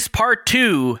Quiet Place Part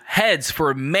 2 heads for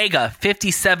a mega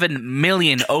 $57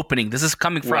 million opening. This is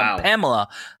coming from Pamela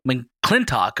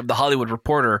McClintock of The Hollywood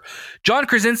Reporter. John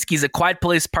Krasinski's A Quiet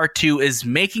Place Part 2 is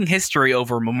making history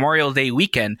over Memorial Day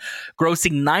weekend,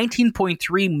 grossing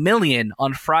 $19.3 million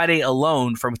on Friday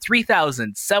alone from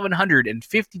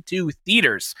 3,752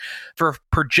 theaters for a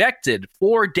projected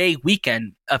 4-day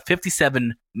weekend of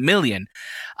 $57 million.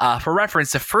 For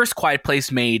reference, the first Quiet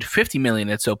Place made $50 million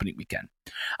its opening weekend.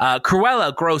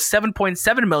 Cruella grossed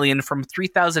 $7.7 million from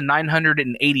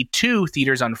 3,982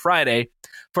 theaters on Friday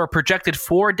for a projected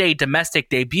 4-day domestic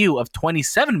debut of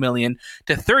 $27 million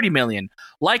to $30 million,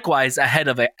 likewise ahead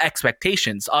of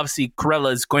expectations. Obviously,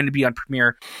 Cruella is going to be on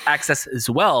Premiere Access as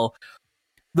well.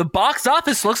 The box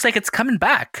office looks like it's coming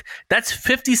back. That's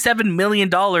 $57 million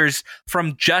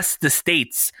from just the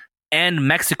States and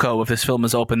Mexico if this film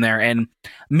is open there, and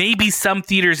maybe some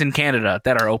theaters in Canada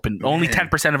that are open. Only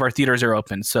 10% of our theaters are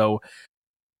open. So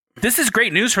this is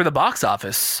great news for the box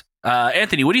office.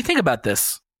 Anthony, what do you think about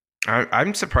this?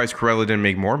 I'm surprised Cruella didn't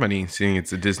make more money, seeing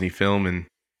it's a Disney film,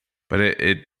 but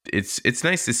it's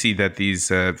nice to see that these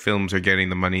films are getting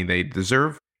the money they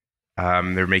deserve.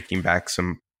 They're making back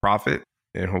some profit,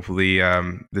 and hopefully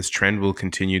this trend will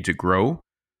continue to grow.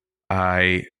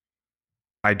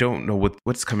 I don't know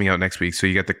what's coming out next week. So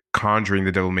you got The Conjuring,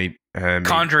 The Devil May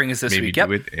Conjuring is this week. Yep.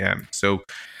 Yeah. So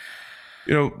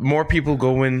more people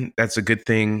going. That's a good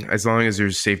thing, as long as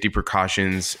there's safety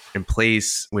precautions in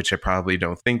place, which I probably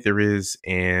don't think there is.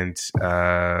 And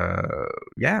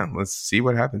let's see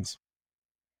what happens.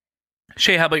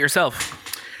 Shay, how about yourself?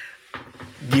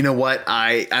 You know what?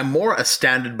 I'm more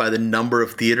astounded by the number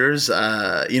of theaters.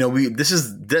 That's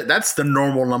the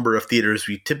normal number of theaters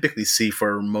we typically see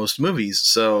for most movies.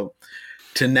 So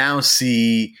to now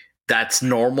see that's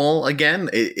normal again,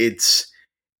 it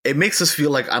makes us feel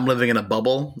like I'm living in a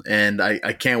bubble, and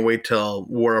I can't wait till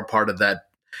we're a part of that.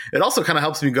 It also kind of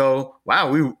helps me go,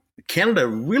 wow, Canada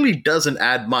really doesn't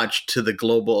add much to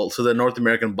the North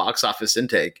American box office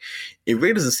intake. It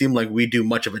really doesn't seem like we do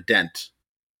much of a dent.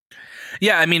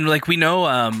 Yeah, I mean, like we know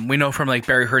from like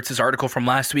Barry Hertz's article from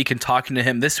last week and talking to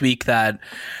him this week that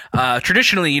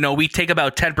traditionally, we take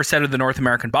about 10% of the North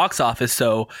American box office.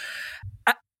 So,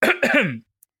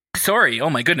 sorry, oh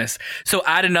my goodness. So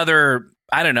add another,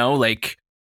 I don't know, like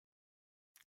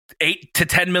 $8 to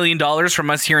 $10 million from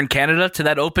us here in Canada to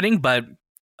that opening. But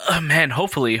man,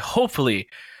 hopefully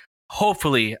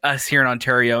us here in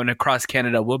Ontario and across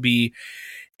Canada will be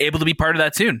able to be part of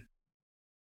that soon.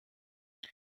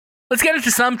 Let's get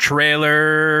into some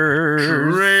trailers.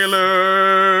 Trailers.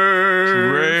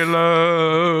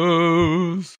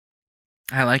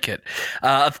 I like it.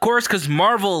 Of course, because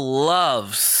Marvel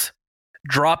loves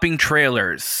dropping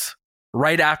trailers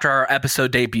right after our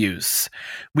episode debuts.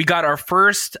 We got our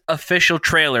first official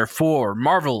trailer for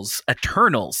Marvel's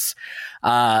Eternals.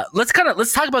 Let's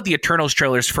talk about the Eternals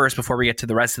trailers first before we get to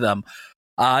the rest of them.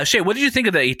 Shay, what did you think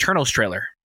of the Eternals trailer?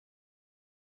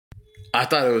 I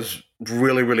thought it was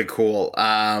really, really cool.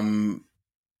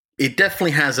 It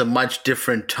definitely has a much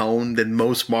different tone than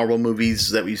most Marvel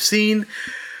movies that we've seen.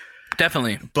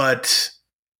 Definitely. But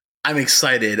I'm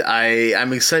excited.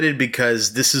 I'm excited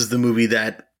because this is the movie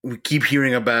that we keep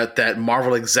hearing about, that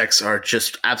Marvel execs are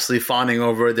just absolutely fawning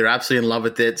over. They're absolutely in love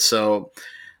with it. So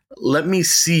let me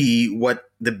see what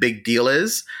the big deal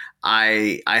is.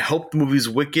 I hope the movie's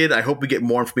wicked. I hope we get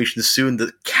more information soon.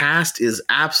 The cast is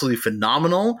absolutely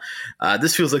phenomenal.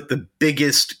 This feels like the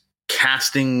biggest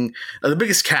cast in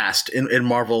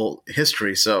Marvel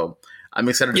history. So I'm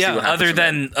excited to see what happens. Other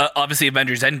than obviously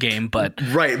Avengers Endgame, but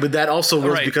right, but that also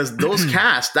was because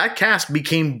that cast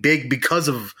became big because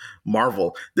of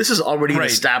Marvel. This is already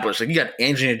established. Like, you got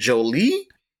Angelina Jolie.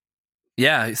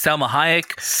 Yeah, Salma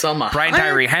Hayek, Brian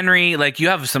Tyree Henry. Like, you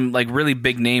have some like really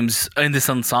big names in this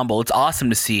ensemble. It's awesome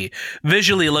to see.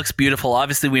 Visually, it looks beautiful.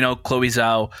 Obviously, we know Chloe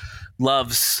Zhao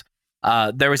loves.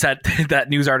 There was that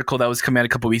news article that was coming out a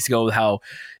couple weeks ago with how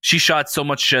she shot so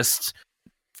much just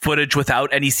footage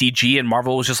without any CG, and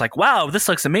Marvel was just like, "Wow, this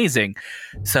looks amazing."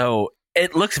 So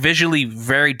it looks visually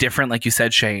very different, like you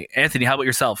said, Shay. Anthony, how about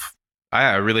yourself?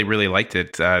 I really, really liked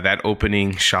it. That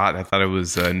opening shot, I thought it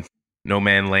was No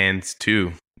Man Land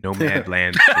 2. No Man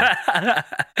Land 2.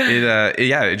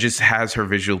 It just has her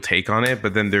visual take on it,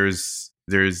 but then there's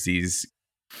the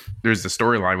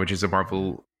storyline, which is a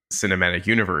Marvel Cinematic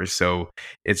Universe. So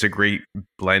it's a great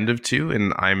blend of two,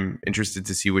 and I'm interested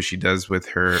to see what she does with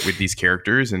these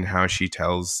characters and how she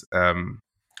tells a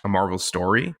Marvel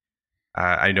story.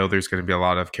 I know there's going to be a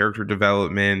lot of character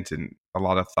development and a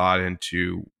lot of thought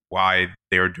into why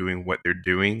they are doing what they're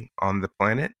doing on the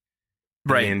planet.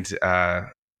 Right. And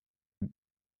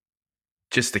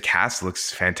just the cast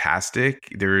looks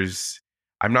fantastic.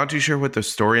 I'm not too sure what the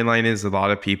storyline is. A lot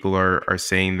of people are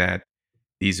saying that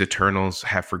these Eternals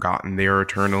have forgotten they are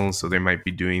Eternals, so they might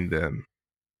be doing the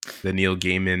Neil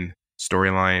Gaiman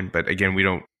storyline. But again, we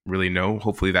don't really know.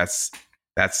 Hopefully that's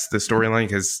the storyline,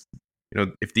 because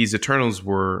if these Eternals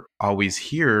were always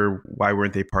here, why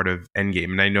weren't they part of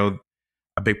Endgame? And I know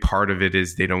a big part of it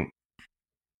is they don't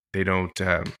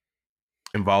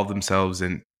involve themselves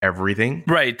in everything.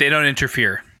 Right, they don't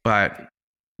interfere. But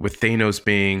with Thanos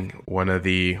being one of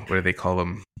the, what do they call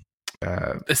them?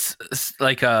 It's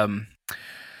like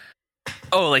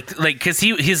because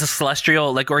he's a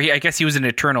celestial, like, or I guess he was an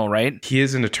Eternal, right? He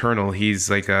is an Eternal. He's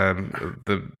like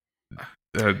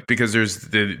because there's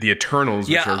the Eternals.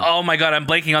 Yeah. Oh my God, I'm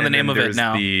blanking on the name of it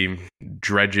now. The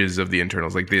dredges of the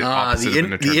Internals, like the opposite of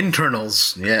an Eternal. The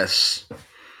Internals, yes.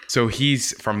 So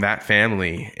he's from that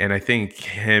family, and I think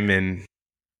him and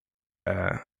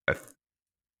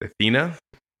Athena,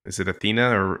 is it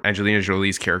Athena or Angelina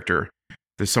Jolie's character?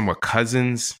 They're somewhat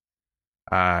cousins.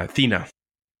 Athena,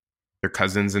 they're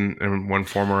cousins in one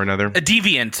form or another. A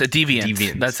deviant.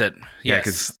 That's it. Yes. Yeah,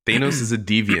 because Thanos is a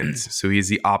deviant, so he's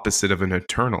the opposite of an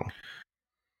Eternal.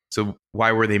 So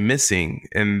why were they missing?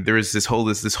 And there was this whole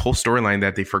storyline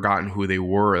that they've forgotten who they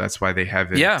were. That's why they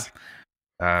haven't. Yeah.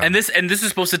 And this is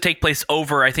supposed to take place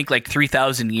over, I think, like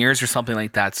 3,000 years or something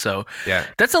like that. So yeah,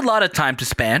 that's a lot of time to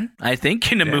span, I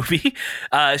think, in a movie.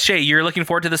 Shay, you're looking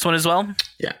forward to this one as well?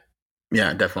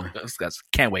 Yeah, definitely.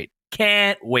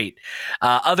 Can't wait.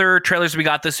 Other trailers we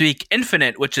got this week: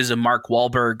 Infinite, which is a Mark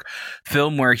Wahlberg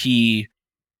film where he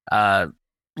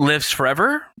lives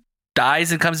forever,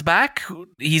 dies and comes back.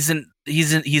 He's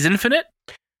infinite.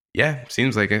 Yeah,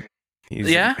 seems like it.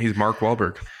 He's Mark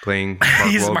Wahlberg playing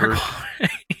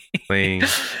playing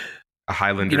a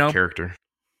Highlander character.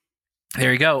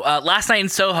 There you go. Last Night in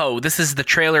Soho. This is the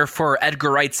trailer for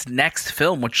Edgar Wright's next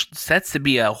film, which sets to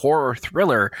be a horror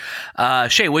thriller.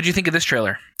 Shay, what did you think of this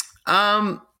trailer?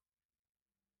 I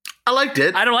liked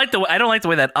it. I don't like the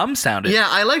way that sounded. Yeah,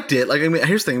 I liked it. Like, I mean,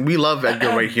 here's the thing: we love Edgar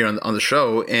Wright here on the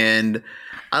show, and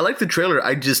I like the trailer.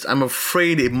 I'm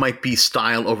afraid it might be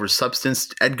style over substance.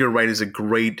 Edgar Wright is a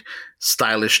great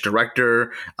stylish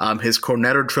director. His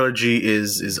Cornetto trilogy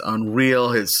is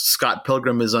unreal. His Scott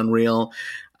Pilgrim is unreal.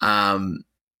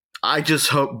 I just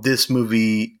hope this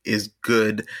movie is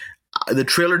good. The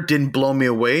trailer didn't blow me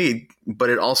away, but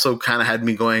it also kind of had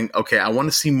me going, okay, I want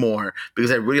to see more,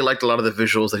 because I really liked a lot of the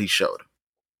visuals that he showed.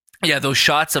 Yeah, those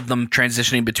shots of them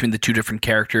transitioning between the two different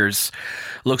characters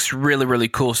looks really, really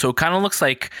cool. So it kind of looks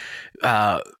like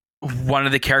one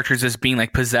of the characters is being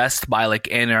like possessed by like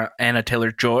Anna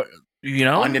Taylor-Joy, you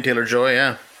know? Anya Taylor-Joy,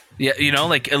 yeah. Yeah, you know,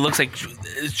 like it looks like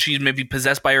she's maybe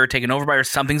possessed by her, taken over by her.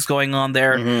 Something's going on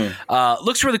there.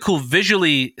 Looks really cool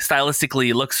visually, stylistically.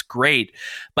 It looks great,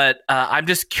 but I'm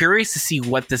just curious to see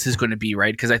what this is going to be,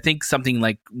 right? Because I think something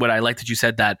like what I like that you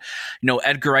said that, you know,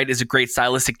 Edgar Wright is a great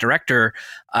stylistic director,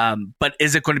 but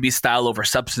is it going to be style over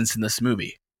substance in this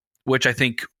movie? Which I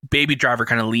think Baby Driver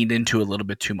kind of leaned into a little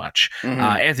bit too much.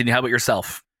 Anthony, how about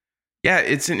yourself? Yeah,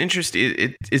 it's an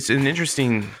interesting. It's an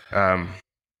interesting.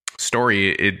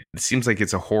 Story. It seems like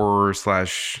it's a horror /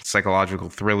 psychological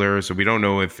thriller, so we don't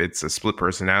know if it's a split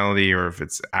personality or if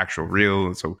it's actual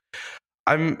real. So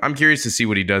I'm curious to see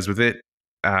what he does with it.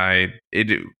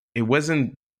 It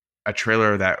wasn't a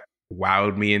trailer that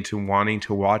wowed me into wanting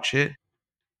to watch it.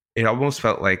 It almost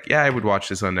felt like, yeah, I would watch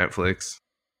this on Netflix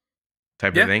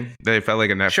type of thing. It felt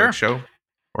like a Netflix show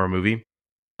or a movie.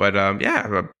 But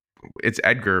it's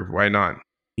Edgar. Why not?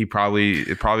 Probably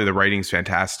the writing's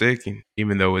fantastic, and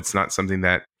even though it's not something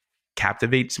that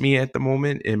captivates me at the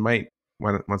moment, it might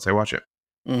once I watch it.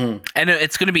 And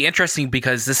it's going to be interesting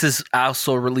because this is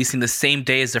also releasing the same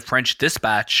day as The French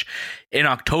Dispatch in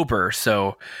October,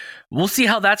 so we'll see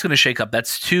how that's going to shake up.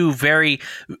 That's two very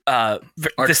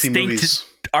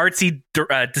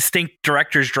distinct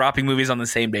directors dropping movies on the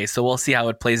same day, so we'll see how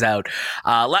it plays out.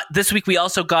 This week we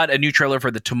also got a new trailer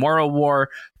for The Tomorrow War,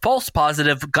 False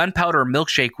Positive, Gunpowder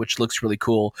Milkshake, which looks really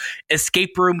cool,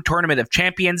 Escape Room Tournament of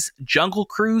Champions, Jungle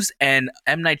Cruise, and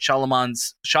M. Night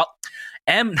Shyamalan's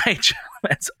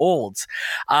Olds.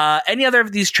 Any other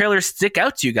of these trailers stick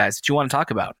out to you guys that you want to talk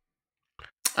about?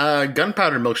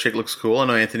 Gunpowder Milkshake looks cool. I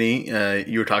know, Anthony,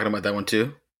 you were talking about that one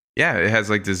too. Yeah, it has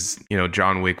like this, you know,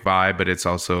 John Wick vibe, but it's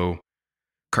also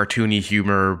cartoony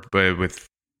humor, but with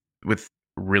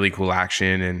really cool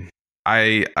action. And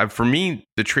I for me,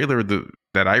 the trailer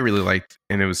that I really liked,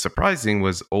 and it was surprising,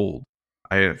 was Old.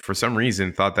 I for some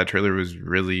reason thought that trailer was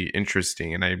really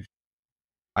interesting, and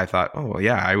I thought, oh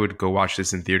yeah, I would go watch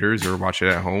this in theaters or watch it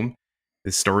at home.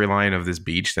 The storyline of this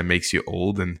beach that makes you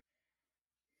old, and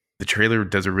the trailer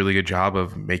does a really good job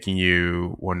of making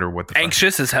you wonder what the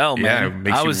anxious as hell, man. Yeah, it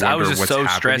makes I was just so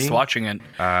stressed watching it.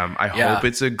 I hope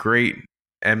it's a great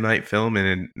M. Night film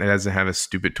and it doesn't have a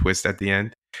stupid twist at the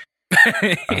end.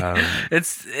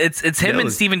 It's him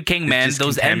and Stephen King, man.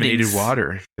 Those contaminated endings.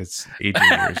 Water. That's 18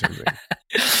 years.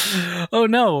 Oh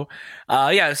no.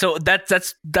 So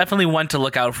that's definitely one to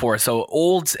look out for. So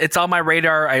Old, it's on my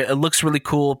radar. It looks really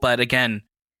cool, but again,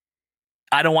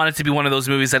 I don't want it to be one of those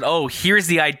movies that, oh, here's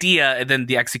the idea, and then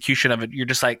the execution of it, you're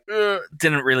just like,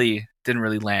 didn't really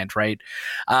land, right?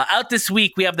 Out this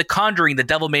week, we have The Conjuring, The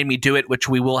Devil Made Me Do It, which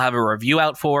we will have a review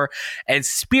out for, and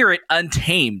Spirit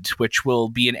Untamed, which will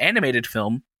be an animated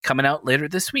film coming out later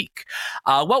this week.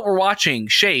 What we're watching,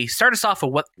 Shay, start us off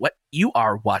with what you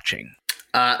are watching.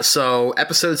 So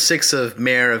episode 6 of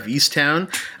Mayor of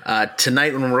Easttown.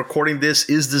 Tonight when we're recording this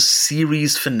is the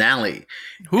series finale.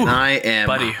 Ooh, and I am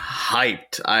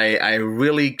hyped. I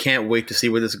really can't wait to see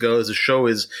where this goes. The show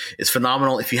is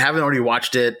phenomenal. If you haven't already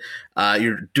watched it,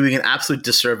 you're doing an absolute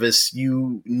disservice.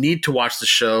 You need to watch the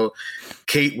show.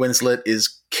 Kate Winslet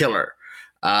is killer.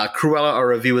 Cruella, our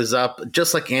review is up.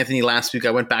 Just like Anthony last week, I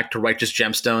went back to Righteous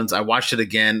Gemstones. I watched it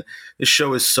again. This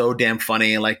show is so damn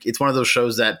funny. Like, it's one of those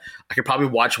shows that I could probably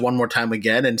watch one more time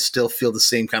again and still feel the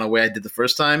same kind of way I did the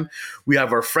first time. We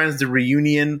have our Friends, the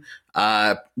Reunion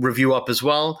review up as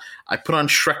well. I put on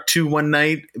Shrek 2 one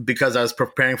night because I was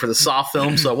preparing for the Saw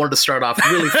film, so I wanted to start off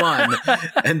really fun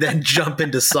and then jump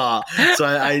into Saw. So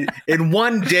I in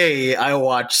one day, I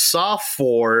watched Saw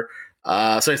 4,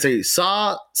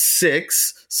 Saw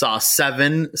 6, Saw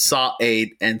 7, Saw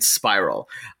 8, and Spiral.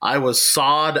 I was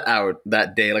sawed out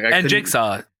that day. And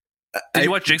Jigsaw. Did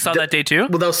you watch Jigsaw that day too?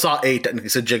 Well, that was Saw 8 technically,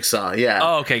 so Jigsaw, yeah.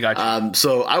 Oh, okay, gotcha.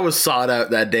 So I was sawed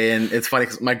out that day, and it's funny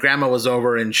because my grandma was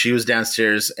over and she was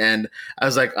downstairs, and I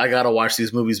was like, I gotta watch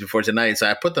these movies before tonight. So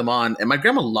I put them on, and my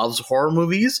grandma loves horror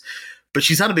movies, but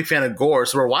she's not a big fan of gore.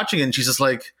 So we're watching it, and she's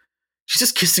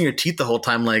just kissing her teeth the whole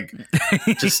time, like,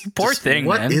 poor thing.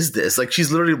 What is this? Like,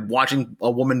 she's literally watching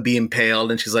a woman be impaled,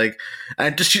 and she's like, I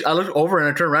look over and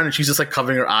I turn around, and she's just like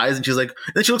covering her eyes, and she's like,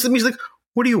 and then she looks at me, she's like,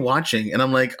 what are you watching? And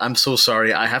I'm like, I'm so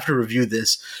sorry, I have to review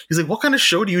this. He's like, what kind of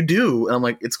show do you do? And I'm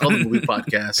like, it's called the Movie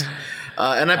Podcast.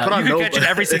 And I put on Nobody. Catch it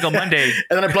every single Monday.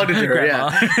 And then I plugged into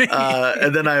her,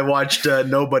 and then I watched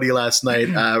Nobody last night.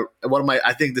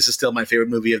 I think this is still my favorite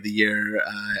movie of the year.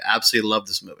 I absolutely love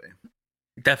this movie.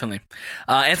 Definitely.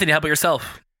 Anthony, how about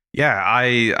yourself? Yeah,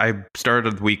 I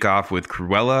started the week off with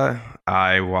Cruella.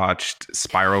 I watched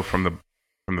Spiral from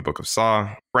the Book of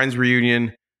Saw, Friends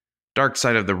Reunion, Dark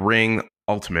Side of the Ring,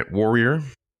 Ultimate Warrior.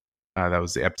 That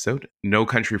was the episode. No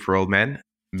Country for Old Men,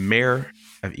 Mayor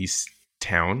of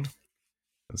Easttown.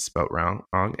 That's spelled wrong.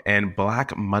 And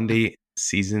Black Monday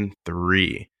season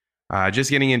 3. Just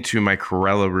getting into my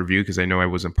Cruella review because I know I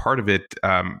wasn't part of it.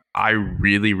 I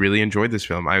really, really enjoyed this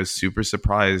film. I was super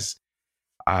surprised.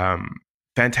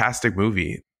 Fantastic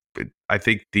movie. But I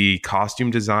think the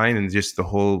costume design and just the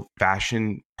whole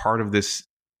fashion part of this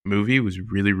movie was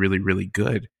really, really, really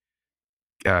good.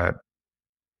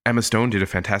 Emma Stone did a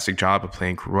fantastic job of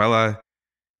playing Cruella.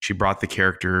 She brought the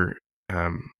character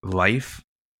life.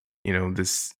 You know,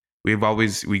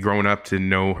 we've grown up to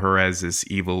know her as this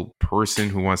evil person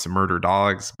who wants to murder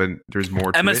dogs, but there's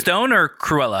more to Emma it. Stone or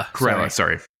Cruella? Cruella,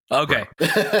 sorry. Okay.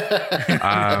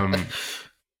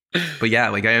 But yeah,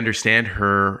 like I understand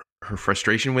her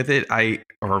frustration with it.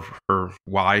 Her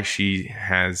why she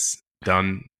has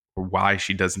done or why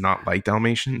she does not like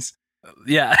Dalmatians.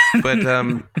 Yeah. But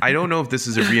I don't know if this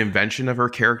is a reinvention of her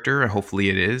character. Hopefully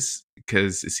it is,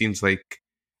 because it seems like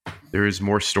there is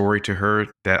more story to her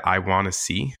that I want to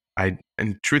see.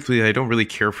 And truthfully, I don't really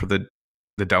care for the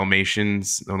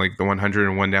Dalmatians, like the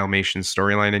 101 Dalmatians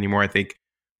storyline anymore. I think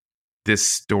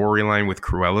this storyline with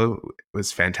Cruella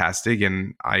was fantastic,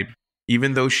 and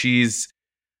even though she's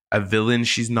a villain,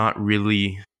 she's not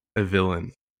really a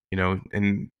villain, you know.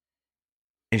 And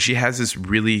she has this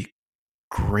really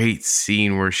great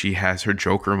scene where she has her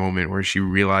Joker moment where she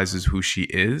realizes who she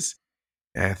is.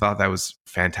 And I thought that was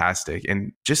fantastic.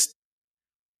 And just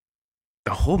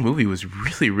the whole movie was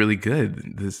really, really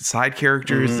good. The side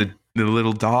characters, the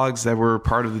little dogs that were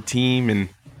part of the team,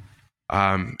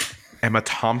 and Emma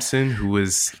Thompson, who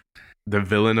was the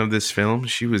villain of this film.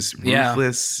 She was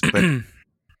ruthless, but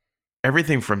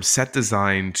everything from set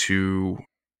design to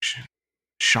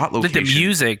shot location. The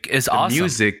music is awesome.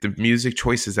 The music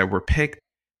choices that were picked,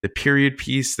 the period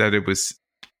piece that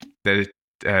it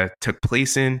took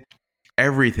place in,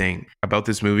 everything about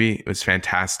this movie was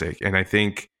fantastic. And I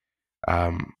think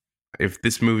if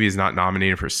this movie is not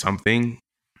nominated for something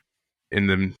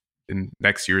in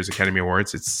next year's Academy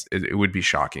Awards, it would be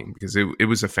shocking, because it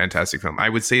was a fantastic film. I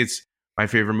would say it's my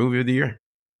favorite movie of the year.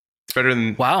 It's better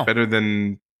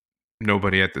than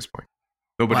Nobody at this point.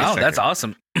 Wow, that's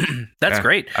awesome. That's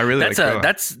great. I really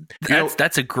that's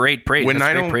a great praise. When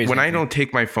I don't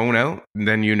take my phone out,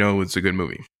 then you know it's a good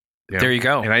movie. Yeah. There you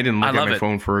go. And I didn't look at my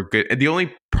phone for a good. The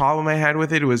only problem I had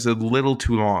with it was a little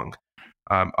too long.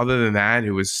 Other than that,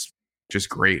 it was just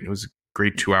great. It was a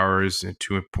great 2 hours and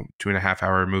 2.5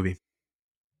 hour movie.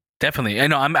 Definitely. I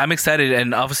know I'm excited.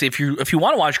 And obviously if you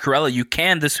want to watch Cruella, you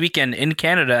can this weekend in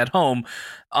Canada at home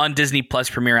on Disney Plus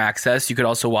Premier Access. You could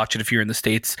also watch it if you're in the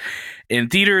States in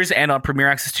theaters and on Premier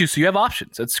Access too. So you have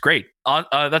options. That's great.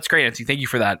 That's great, Nancy. Thank you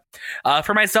for that.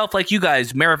 For myself, like you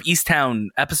guys, Mayor of Easttown,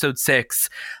 episode 6.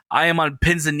 I am on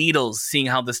pins and needles seeing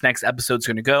how this next episode's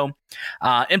going to go.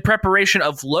 In preparation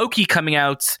of Loki coming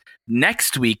out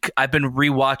next week, I've been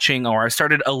I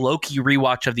started a Loki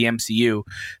rewatch of the MCU.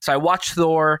 So I watched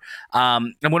Thor.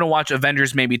 I'm going to watch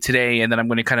Avengers maybe today, and then I'm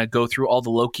going to kind of go through all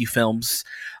the Loki films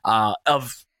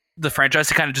of the franchise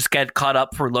to kind of just get caught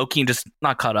up for Loki, and just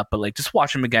not caught up, but like just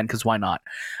watch them again, because why not?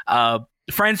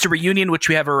 Friends, the Reunion, which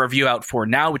we have a review out for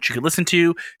now, which you can listen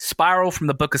to. Spiral from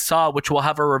the Book of Saw, which we'll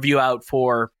have a review out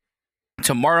for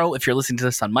tomorrow if you're listening to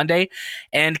this on Monday,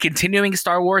 and continuing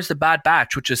Star Wars The Bad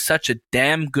Batch, which is such a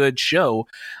damn good show,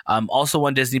 also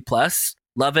on Disney Plus.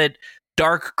 Love it.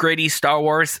 Dark, gritty Star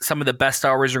Wars, some of the best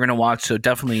Star Wars you're going to watch, so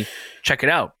definitely check it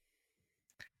out.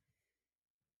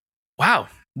 Wow,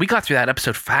 we got through that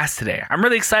episode fast today. I'm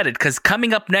really excited, because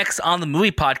coming up next on the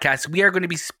movie podcast, we are going to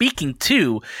be speaking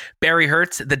to Barry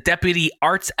Hertz, the deputy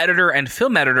arts editor and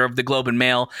film editor of the Globe and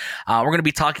Mail. We're going to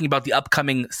be talking about the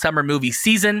upcoming summer movie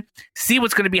season, see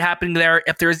what's going to be happening there,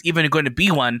 if there's even going to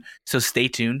be one. So stay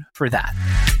tuned for that.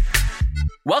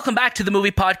 Welcome back to the movie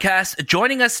podcast.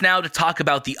 Joining us now to talk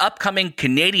about the upcoming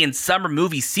Canadian summer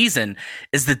movie season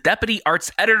is the deputy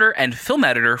arts editor and film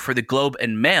editor for the Globe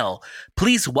and Mail.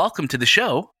 Please welcome to the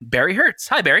show, Barry Hertz.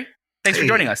 Hi, Barry. Thanks for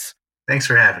joining us. Thanks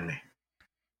for having me.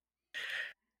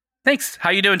 Thanks. How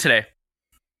you doing today?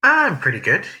 I'm pretty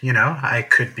good. You know, I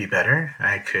could be better.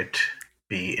 I could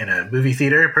be in a movie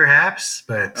theater, perhaps,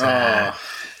 but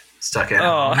stuck at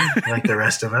home like the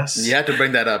rest of us. You had to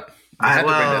bring that up.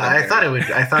 I thought it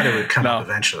would come up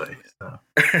eventually. So.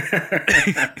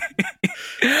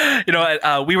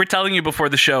 We were telling you before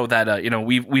the show that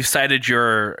we've cited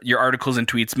your articles and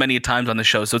tweets many times on the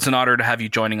show, so it's an honor to have you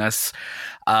joining us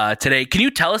today. Can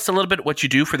you tell us a little bit what you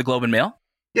do for the Globe and Mail?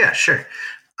 Yeah, sure.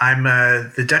 I'm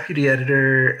the deputy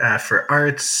editor for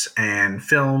arts and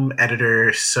film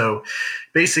editor. So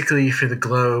basically, for the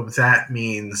Globe, that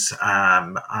means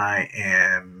I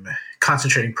am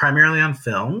concentrating primarily on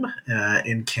film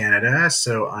in Canada.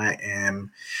 So I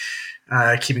am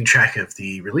keeping track of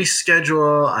the release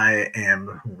schedule. I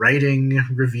am writing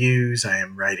reviews. I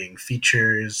am writing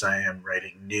features. I am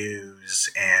writing news.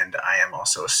 And I am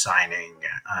also assigning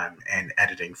and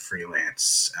editing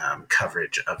freelance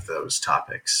coverage of those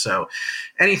topics. So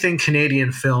anything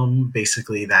Canadian film,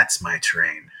 basically, that's my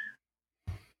terrain.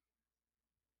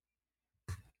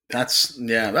 That's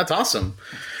awesome.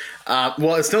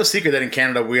 Well, it's no secret that in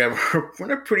Canada we're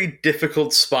in a pretty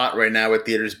difficult spot right now with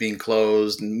theaters being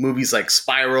closed and movies like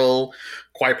Spiral,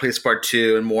 Quiet Place Part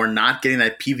 2, and more not getting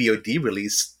that PVOD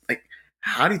release. Like,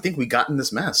 how do you think we got in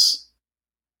this mess?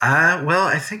 Well,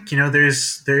 I think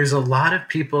there's a lot of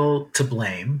people to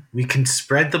blame. We can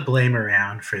spread the blame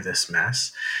around for this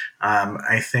mess.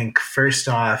 I think first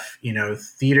off,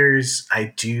 theaters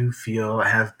I do feel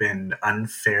have been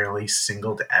unfairly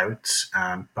singled out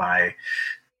by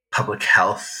public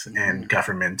health and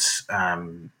government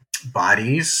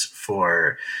bodies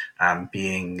for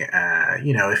being,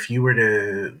 if you were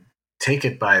to take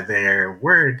it by their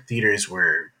word, theaters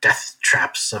were death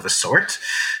traps of a sort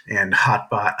and hot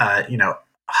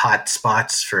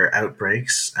spots for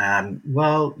outbreaks.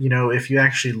 If you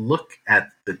actually look at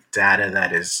the data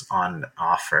that is on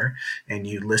offer and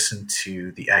you listen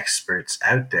to the experts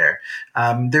out there,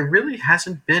 there really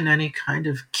hasn't been any kind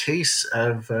of case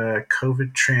of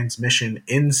COVID transmission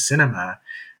in cinema,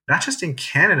 not just in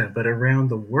Canada but around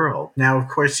the world. Now, of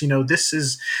course,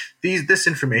 this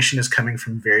information is coming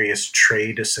from various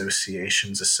trade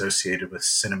associations associated with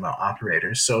cinema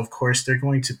operators. So, of course, they're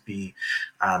going to be,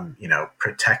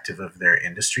 protective of their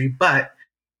industry, but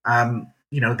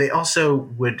they also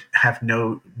would have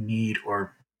no need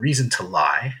or reason to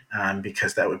lie,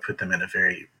 because that would put them in a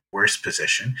very worse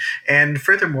position. And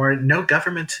furthermore, no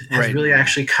government has really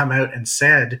actually come out and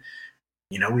said,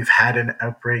 we've had an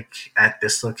outbreak at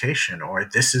this location, or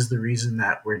this is the reason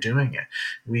that we're doing it.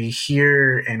 We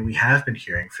hear, and we have been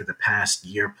hearing for the past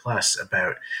year plus,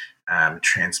 about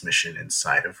transmission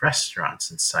inside of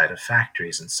restaurants, inside of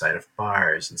factories, inside of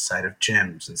bars, inside of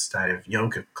gyms, inside of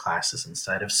yoga classes,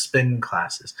 inside of spin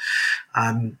classes.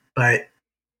 But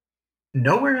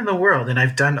nowhere in the world, and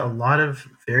I've done a lot of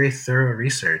very thorough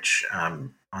research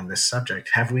on this subject,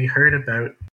 have we heard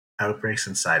about outbreaks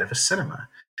inside of a cinema.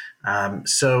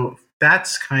 So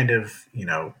that's kind of,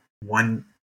 one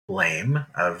blame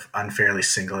of unfairly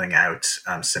singling out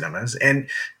cinemas. And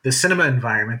the cinema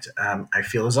environment, I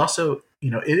feel, is also,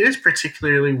 it is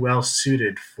particularly well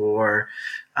suited for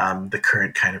the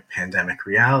current kind of pandemic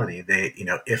reality.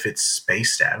 If it's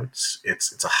spaced out,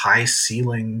 it's a high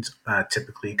ceilinged,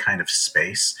 typically kind of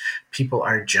space. People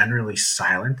are generally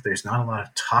silent. There's not a lot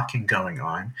of talking going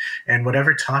on, and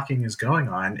whatever talking is going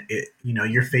on,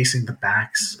 you're facing the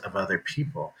backs of other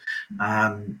people.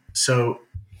 So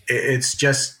it's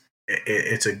just.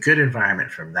 It's a good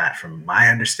environment from my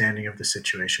understanding of the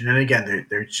situation. And again,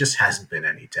 there just hasn't been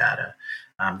any data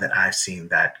that I've seen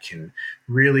that can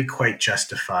really quite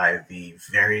justify the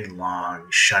very long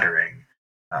shuttering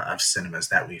of cinemas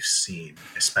that we've seen,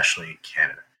 especially in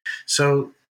Canada.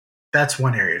 So that's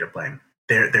one area to blame.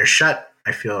 They're shut.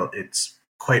 I feel it's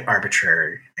quite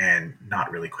arbitrary and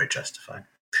not really quite justified.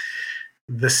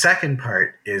 The second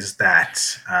part is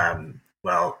that,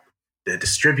 the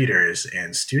distributors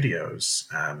and studios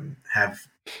have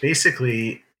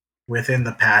basically, within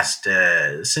the past,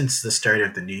 since the start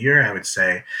of the new year, I would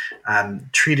say,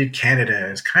 treated Canada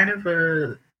as kind of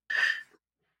a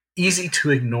easy to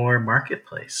ignore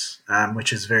marketplace,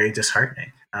 which is very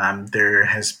disheartening. There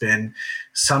has been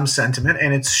some sentiment,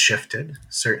 and it's shifted,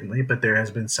 certainly, but there has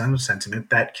been some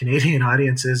sentiment that Canadian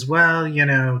audiences,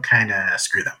 kind of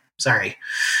screw them. Sorry.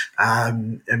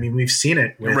 We've seen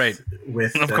it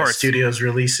with studios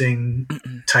releasing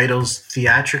titles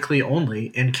theatrically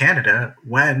only in Canada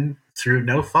when, through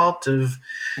no fault of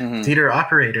theater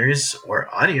operators or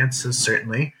audiences,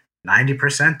 certainly,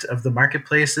 90% of the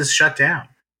marketplace is shut down.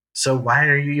 So why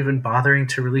are you even bothering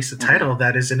to release a title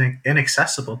that is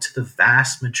inaccessible to the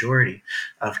vast majority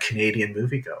of Canadian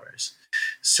moviegoers?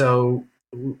 So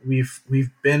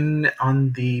we've been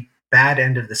on the bad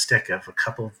end of the stick of a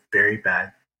couple of very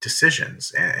bad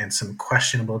decisions and some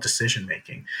questionable decision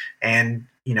making. And,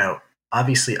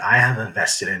 obviously, I have a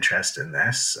vested interest in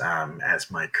this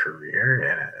as my career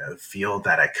and a field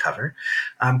that I cover.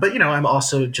 But, I'm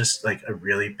also just like a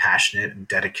really passionate and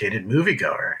dedicated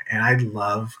moviegoer. And I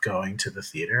love going to the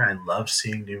theater. I love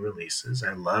seeing new releases.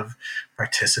 I love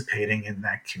participating in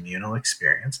that communal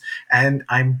experience. And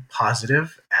I'm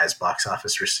positive, as box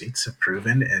office receipts have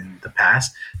proven in the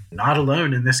past, not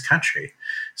alone in this country.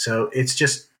 So it's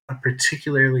just a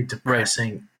particularly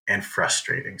depressing and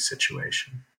frustrating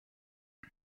situation.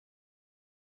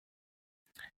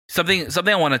 Something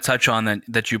I want to touch on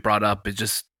that you brought up is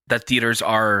just that theaters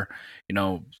are,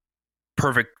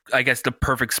 perfect. I guess the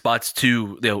perfect spots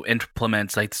to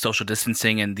implement like social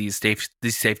distancing and these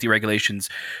safety regulations.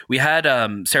 We had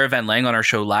Sarah Van Lang on our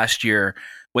show last year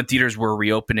when theaters were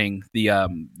reopening,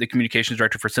 the communications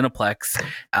director for Cineplex,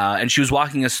 and she was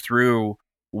walking us through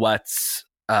what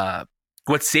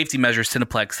safety measures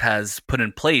Cineplex has put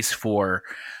in place for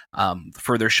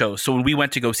their shows. So when we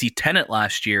went to go see Tenet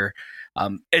last year,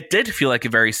 it did feel like a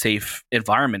very safe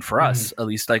environment for us. At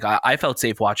least, like I felt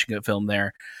safe watching a film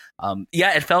there.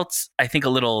 It felt, I think, a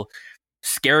little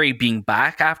scary being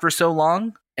back after so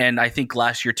long. And I think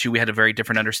last year too, we had a very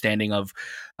different understanding of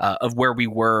where we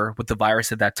were with the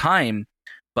virus at that time.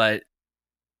 But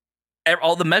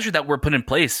all the measures that were put in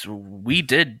place, we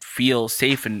did feel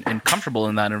safe and comfortable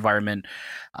in that environment.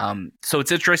 So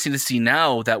it's interesting to see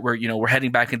now that we're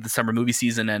heading back into the summer movie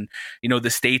season, and the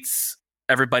States,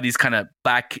 everybody's kind of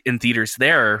back in theaters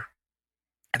there,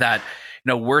 that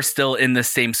we're still in the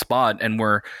same spot, and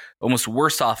we're almost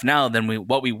worse off now than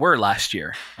what we were last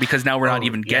year, because now we're not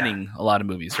even getting a lot of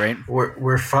movies, right?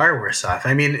 We're far worse off.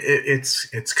 I mean,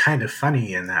 it's kind of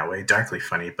funny in that way, darkly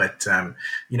funny. But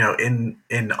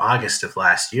in August of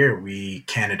last year,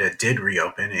 Canada did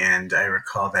reopen, and I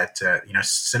recall that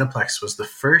Cineplex was the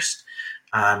first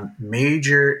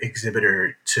major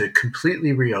exhibitor to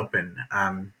completely reopen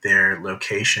their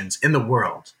locations in the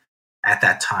world. At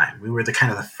that time, we were the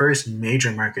first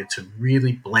major market to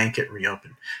really blanket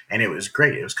reopen, and it was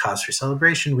great. It was cause for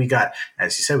celebration. We got,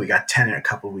 as you said, we got Tenet a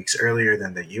couple of weeks earlier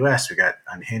than the U.S. We got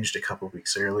Unhinged a couple of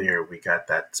weeks earlier. We got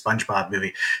that SpongeBob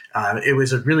movie. It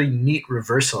was a really neat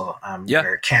reversal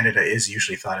where Canada is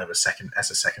usually thought of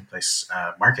as a second place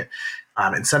market.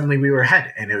 And suddenly we were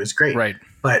ahead, and it was great. Right.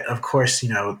 But of course,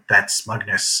 that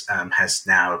smugness has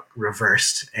now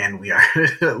reversed, and we are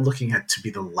looking at to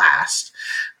be the last,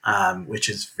 which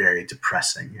is very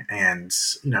depressing, and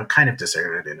kind of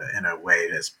deserved in a way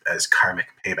as karmic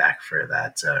payback for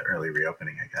that early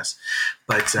reopening, I guess.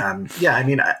 But I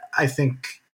mean, I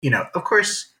think of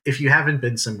course, if you haven't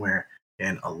been somewhere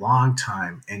in a long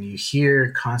time and you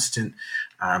hear constant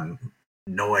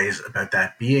noise about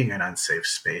that being an unsafe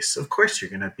space, of course you're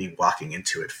going to be walking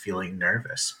into it feeling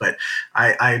nervous. But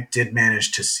I did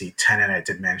manage to see Tenet. I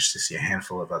did manage to see a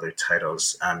handful of other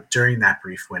titles during that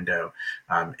brief window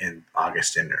in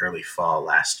August and early fall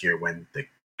last year when the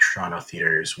Toronto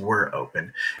theaters were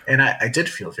open, and I did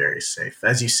feel very safe.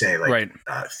 As you say,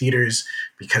 theaters,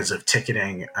 because of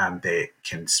ticketing, they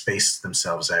can space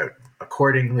themselves out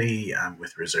accordingly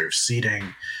with reserved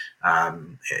seating.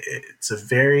 It's a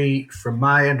very, from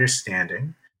my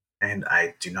understanding, and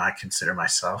I do not consider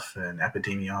myself an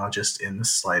epidemiologist in the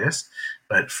slightest,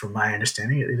 but from my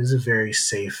understanding, it is a very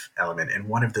safe element and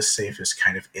one of the safest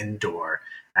kind of indoor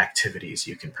activities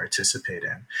you can participate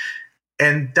in.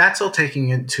 And that's all taking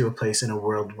into a place in a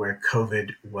world where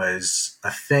COVID was a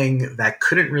thing that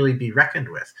couldn't really be reckoned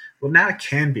with. Well, now it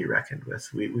can be reckoned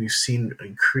with. We've seen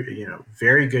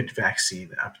very good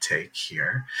vaccine uptake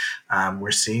here.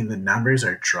 We're seeing the numbers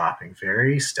are dropping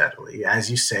very steadily. As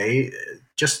you say,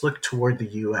 just look toward the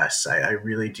U.S. I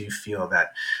really do feel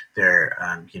that they're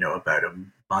about a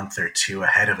month or two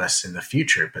ahead of us in the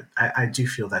future. But I do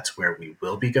feel that's where we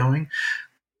will be going.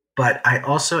 But I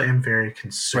also am very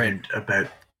concerned about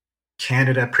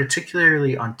Canada,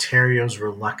 particularly Ontario's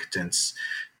reluctance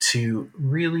to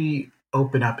really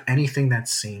open up anything that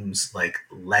seems like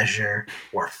leisure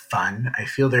or fun. I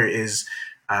feel there is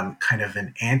kind of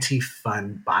an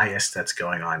anti-fun bias that's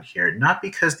going on here, not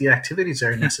because the activities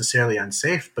are necessarily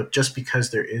unsafe, but just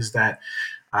because there is that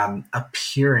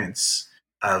appearance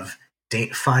of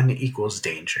fun equals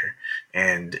danger,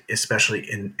 and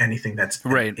especially in anything that's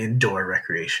an indoor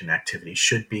recreation activity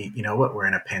should be, we're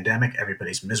in a pandemic,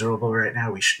 everybody's miserable right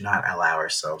now, we should not allow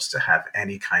ourselves to have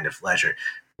any kind of leisure,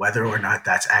 whether or not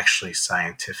that's actually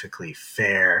scientifically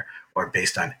fair or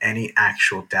based on any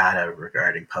actual data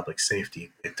regarding public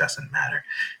safety. It doesn't matter.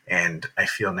 And I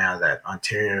feel now that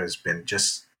Ontario has been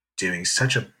just doing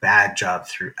such a bad job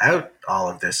throughout all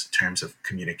of this in terms of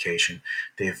communication.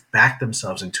 They've backed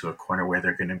themselves into a corner where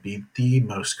they're going to be the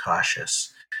most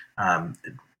cautious.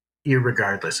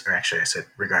 irregardless, or actually I said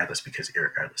regardless because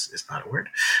irregardless is not a word,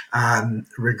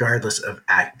 regardless of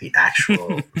the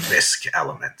actual risk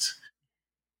element.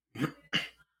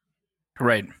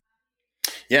 Right.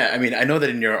 Yeah, I mean, I know that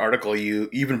in your article you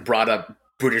even brought up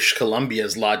British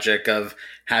Columbia's logic of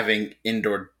having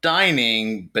indoor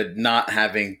dining but not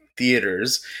having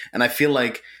theaters, and I feel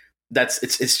like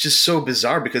it's just so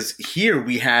bizarre because here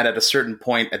we had at a certain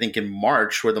point, I think in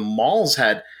March, where the malls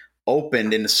had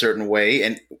opened in a certain way,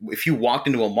 and if you walked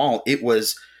into a mall, it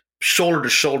was shoulder to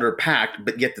shoulder packed,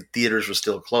 but yet the theaters were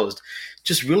still closed.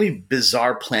 Just really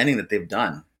bizarre planning that they've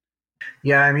done.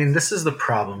 Yeah, I mean, this is the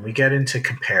problem. We get into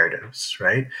comparatives,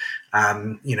 right?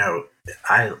 You know,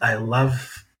 I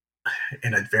love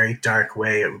in a very dark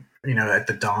way, you know, at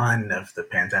the dawn of the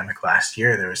pandemic last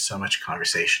year, there was so much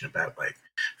conversation about, like,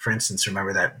 for instance,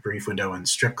 remember that brief window when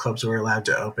strip clubs were allowed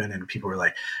to open and people were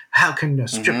like, how can a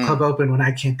strip club open when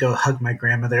I can't go hug my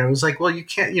grandmother? I was like, well, you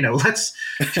can't, you know,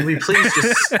 can we please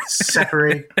just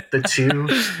separate the two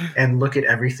and look at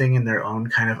everything in their own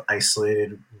kind of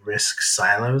isolated risk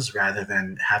silos rather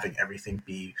than having everything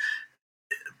be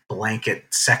blanket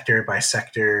sector by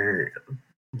sector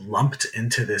lumped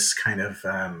into this kind of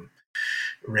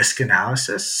risk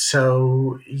analysis.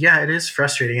 So yeah, it is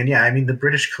frustrating. And yeah, I mean, the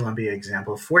British Columbia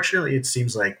example, fortunately, it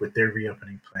seems like with their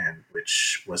reopening plan,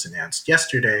 which was announced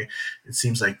yesterday, it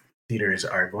seems like theaters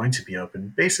are going to be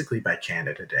open basically by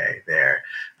Canada Day there,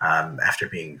 after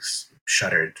being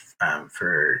shuttered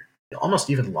for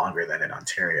almost even longer than in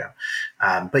Ontario.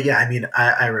 But yeah, I mean,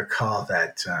 I recall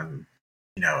that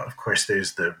you know, of course,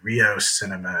 there's the Rio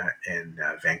Cinema in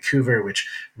Vancouver, which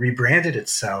rebranded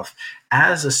itself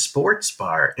as a sports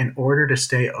bar in order to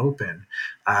stay open,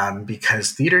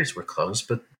 because theaters were closed,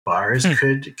 but bars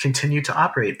could continue to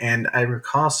operate. And I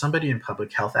recall somebody in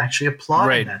public health actually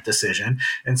applauding that decision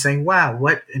and saying, wow,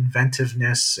 what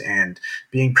inventiveness and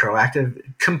being proactive,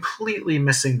 completely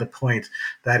missing the point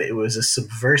that it was a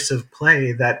subversive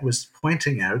play that was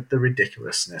pointing out the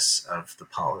ridiculousness of the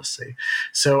policy.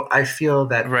 So I feel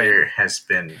that there has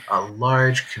been a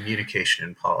large communication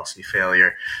and policy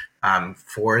failure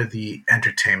for the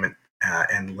entertainment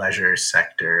and leisure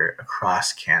sector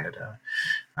across Canada.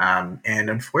 And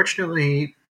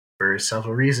unfortunately, for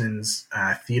several reasons,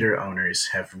 theater owners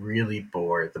have really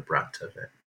bore the brunt of it.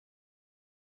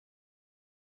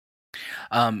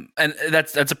 And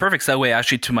that's a perfect segue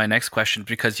actually to my next question,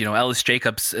 because, you know, Ellis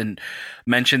Jacobs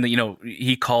mentioned that, you know,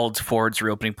 he called Ford's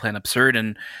reopening plan absurd,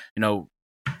 and, you know,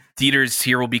 theaters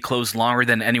here will be closed longer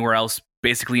than anywhere else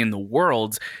basically in the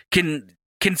world. Can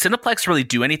Cineplex really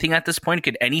do anything at this point?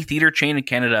 Could any theater chain in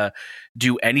Canada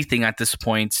do anything at this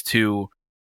point to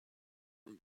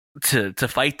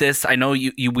fight this? I know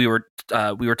we were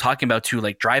talking about too,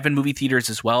 like, drive-in movie theaters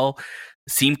as well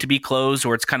seem to be closed,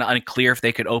 or it's kind of unclear if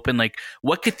they could open. Like,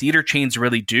 what could theater chains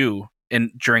really do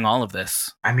during all of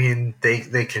this? I mean,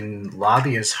 they can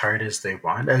lobby as hard as they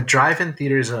want. Drive-in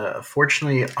theaters,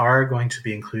 fortunately, are going to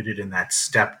be included in that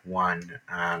step one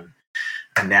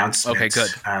announcement. Okay, good.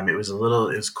 It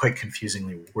was quite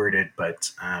confusingly worded,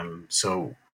 but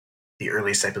so the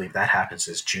earliest I believe that happens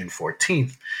is June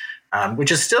 14th.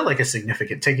 Which is still like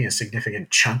taking a significant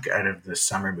chunk out of the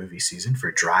summer movie season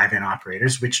for drive-in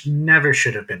operators, which never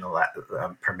should have been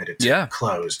permitted to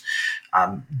close.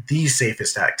 The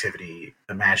safest activity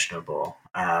imaginable.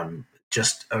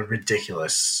 Just a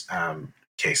ridiculous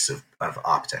case of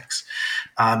optics.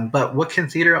 But what can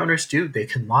theater owners do? They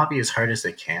can lobby as hard as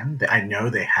they can. I know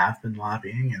they have been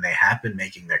lobbying and they have been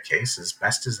making their case as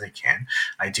best as they can.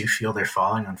 I do feel they're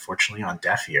falling, unfortunately, on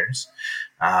deaf ears.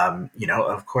 You know,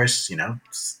 of course, you know,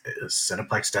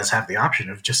 Cineplex does have the option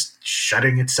of just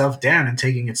shutting itself down and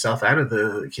taking itself out of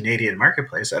the Canadian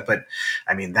marketplace. But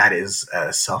I mean, that is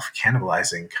a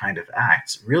self-cannibalizing kind of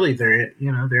act. Really, they're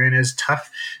in as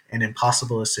tough and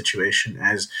impossible a situation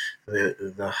as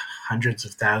the hundreds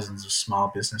of thousands of small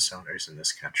business owners in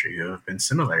this country who have been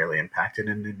similarly impacted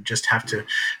and just have to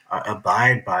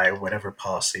abide by whatever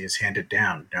policy is handed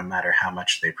down, no matter how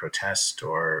much they protest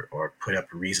or put up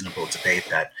reasonable debate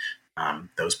that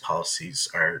those policies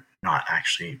are not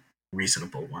actually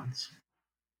reasonable ones.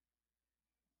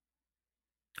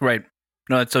 Right.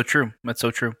 No, that's so true. That's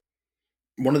so true.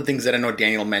 One of the things that I know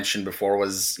Daniel mentioned before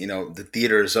was, you know, the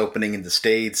theaters opening in the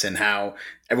States and how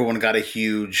everyone got a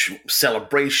huge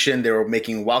celebration. They were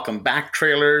making welcome back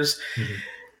trailers. Mm-hmm.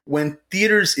 When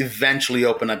theaters eventually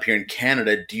open up here in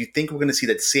Canada, do you think we're going to see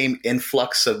that same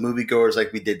influx of moviegoers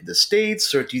like we did in the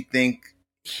States? Or do you think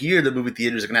here the movie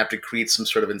theaters are going to have to create some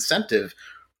sort of incentive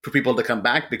for people to come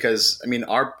back? Because, I mean,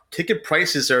 our ticket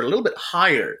prices are a little bit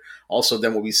higher also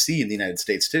than what we see in the United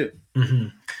States too. Mm-hmm.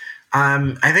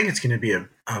 I think it's going to be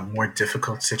a a more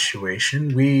difficult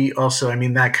situation. We also, I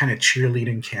mean, that kind of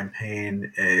cheerleading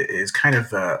campaign is kind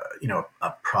of a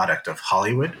product of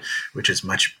Hollywood, which is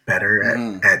much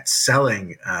better at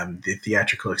selling the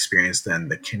theatrical experience than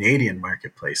the Canadian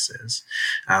marketplace is.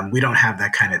 We don't have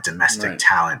that kind of domestic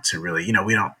talent to really,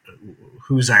 we don't.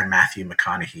 Who's our Matthew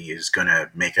McConaughey is going to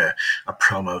make a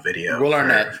promo video? Will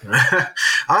Arnett.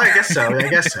 I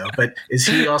guess so. But is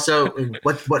he also,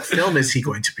 what film is he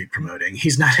going to be promoting?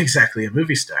 He's not exactly a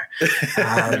movie star.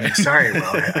 Sorry, Will,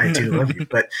 I do love you.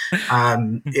 But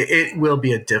it will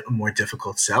be a more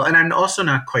difficult sell. And I'm also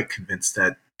not quite convinced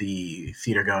that the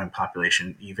theater-going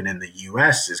population, even in the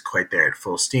U.S., is quite there at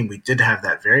full steam. We did have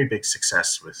that very big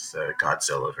success with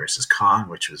Godzilla versus Kong,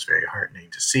 which was very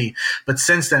heartening to see. But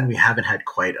since then, we haven't had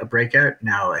quite a breakout.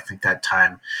 Now, I think that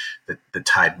the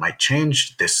tide might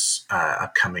change this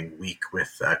upcoming week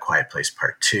with Quiet Place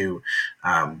Part 2,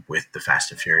 with the Fast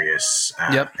and Furious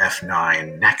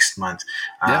F9 next month.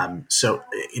 So,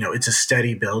 it's a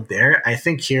steady build there. I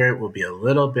think here it will be a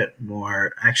little bit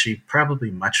more, actually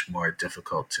probably much more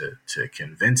difficult to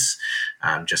convince,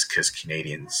 just because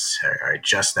Canadians are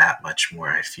just that much more,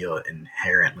 I feel,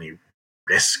 inherently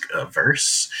risk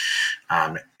averse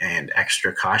and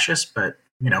extra cautious. But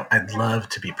I'd love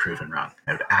to be proven wrong.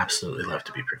 I would absolutely love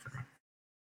to be proven wrong.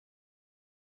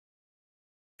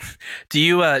 Do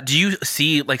you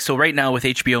see, like, so right now with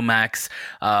HBO Max,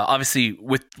 obviously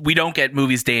we don't get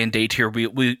movies day and date here.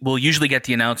 We'll usually get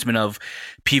the announcement of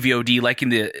PVOD, like in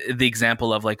the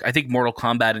example of, like, I think Mortal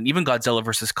Kombat and even Godzilla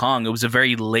versus Kong. It was a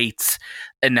very late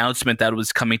announcement that it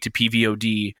was coming to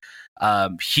PVOD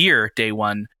here day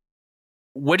one.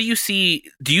 What do you see?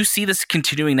 Do you see this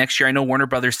continuing next year? I know Warner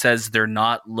Brothers says they're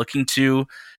not looking to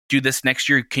do this next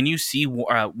year. Can you see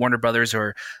Warner Brothers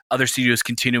or other studios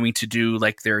continuing to do,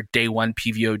 like, their day one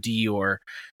PVOD or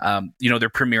their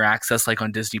premiere access, like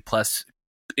on Disney Plus,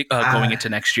 going into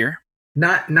next year?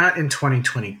 Not in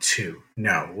 2022.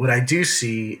 No. What I do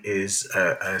see is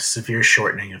a severe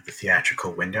shortening of the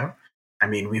theatrical window. I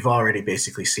mean, we've already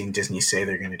basically seen Disney say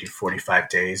they're going to do 45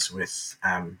 days with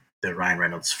the Ryan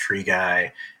Reynolds Free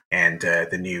Guy and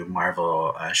the new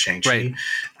Marvel Shang-Chi.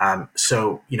 Right.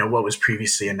 So, what was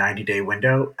previously a 90-day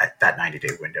window, that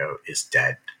 90-day window is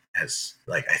dead. As,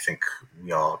 like, I think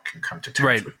we all can come to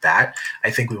terms with that.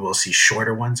 I think we will see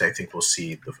shorter ones. I think we'll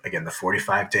see, the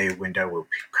 45-day window will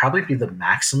probably be the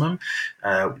maximum.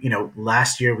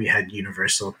 Last year we had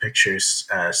Universal Pictures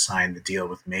sign the deal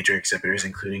with major exhibitors,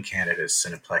 including Canada's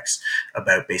Cineplex,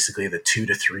 about basically the 2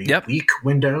 to 3 week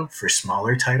window for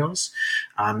smaller titles.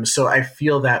 So I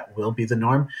feel that will be the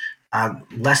norm.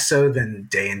 Less so than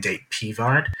day and date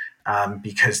PVOD.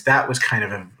 Because that was kind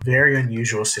of a very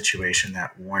unusual situation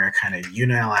that Warner kind of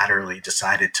unilaterally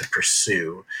decided to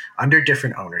pursue under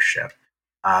different ownership.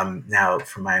 Now,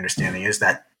 from my understanding, is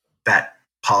that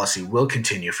policy will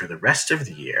continue for the rest of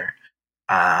the year.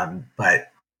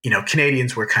 But,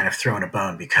 Canadians were kind of thrown a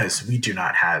bone because we do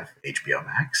not have HBO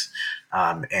Max,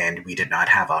 and we did not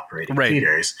have operating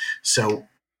theaters. So,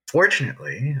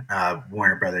 fortunately,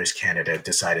 Warner Brothers Canada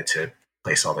decided to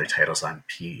place all their titles on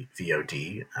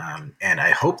PVOD, and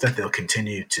I hope that they'll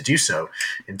continue to do so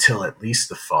until at least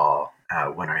the fall,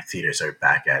 when our theaters are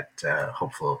back at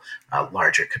hopeful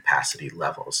larger capacity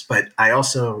levels. But I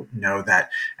also know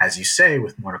that, as you say,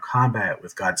 with Mortal Kombat,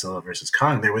 with Godzilla versus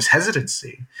Kong, there was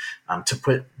hesitancy to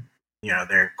put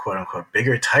their quote-unquote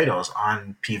bigger titles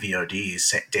on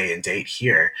PVODs day and date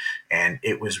here. And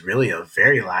it was really a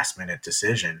very last-minute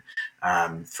decision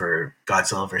for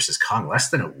Godzilla versus Kong,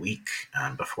 less than a week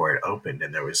before it opened.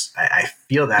 And there was, I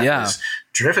feel that was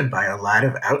driven by a lot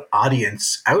of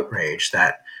audience outrage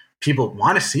that people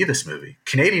want to see this movie.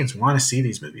 Canadians want to see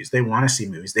these movies. They want to see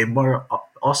movies. They more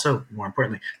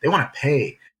importantly, they want to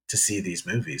pay to see these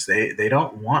movies. They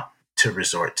don't want to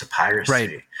resort to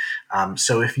piracy.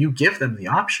 So if you give them the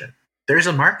option, there's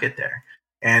a market there.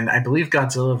 And I believe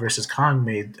Godzilla versus Kong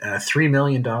made $3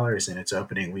 million in its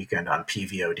opening weekend on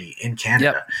PVOD in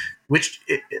Canada, which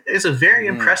is a very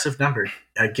impressive number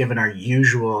given our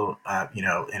usual, in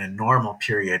a normal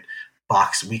period,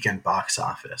 weekend box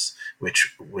office,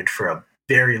 which would, for a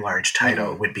very large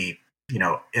title, would be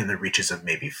in the reaches of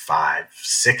maybe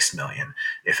 5-6 million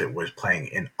if it was playing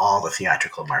in all the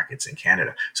theatrical markets in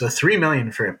Canada. So $3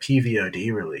 million for a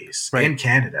PVOD release in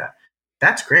Canada,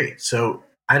 that's great. So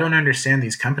I don't understand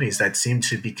these companies that seem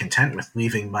to be content with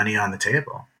leaving money on the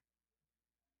table.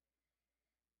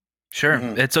 Sure.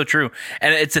 It's so true.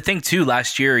 And it's a thing too,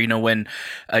 last year, when,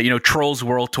 Trolls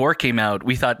World Tour came out,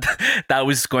 we thought that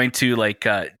was going to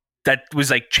that was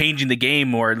like changing the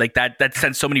game, or like that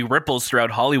sent so many ripples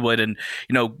throughout Hollywood and,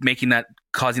 making that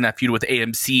causing that feud with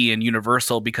AMC and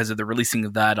Universal because of the releasing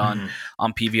of that on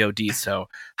PVOD. So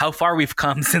how far we've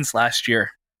come since last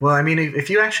year. Well, I mean, if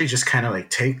you actually just kind of like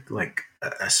take like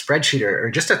a spreadsheet or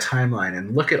just a timeline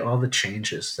and look at all the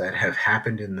changes that have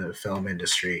happened in the film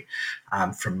industry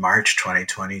from March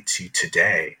 2020 to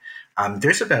today,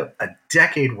 there's about a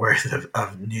decade worth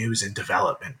of news and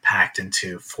development packed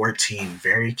into 14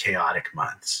 very chaotic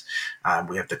months.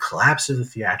 We have the collapse of the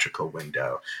theatrical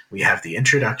window. We have the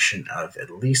introduction of at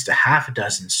least a half a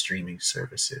dozen streaming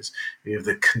services. We have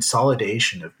the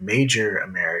consolidation of major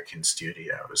American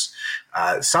studios,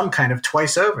 some kind of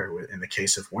twice over in the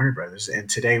case of Warner Brothers. And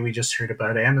today we just heard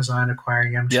about Amazon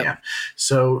acquiring MGM. Yep.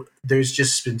 So there's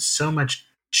just been so much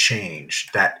change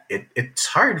that it's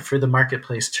hard for the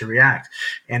marketplace to react.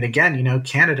 And again, you know,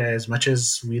 Canada, as much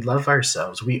as we love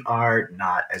ourselves, we are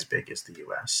not as big as the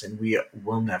US, and we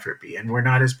will never be. And we're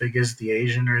not as big as the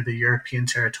Asian or the European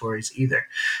territories either.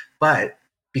 But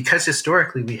because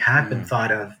historically we have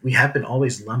been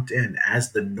always lumped in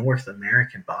as the North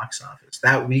American box office,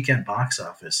 that weekend box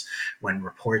office, when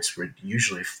reports would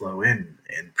usually flow in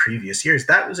previous years,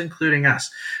 that was including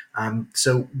us.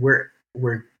 So we're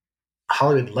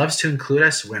Hollywood loves to include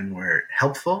us when we're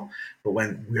helpful, but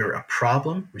when we're a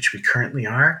problem, which we currently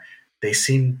are, they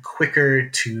seem quicker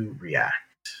to react.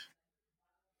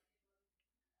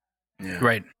 Yeah.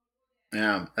 Right.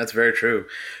 Yeah, that's very true.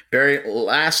 Barry,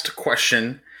 last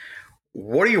question.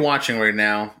 What are you watching right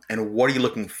now, and what are you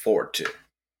looking forward to?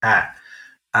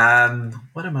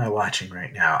 What am I watching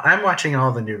right now? I'm watching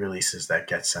all the new releases that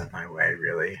get sent my way,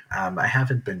 really. I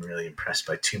haven't been really impressed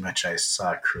by too much. I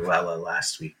saw Cruella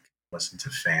last week. Wasn't a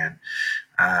fan.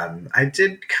 I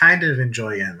did kind of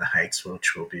enjoy In the Heights,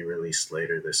 which will be released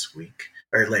later this week,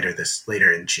 or later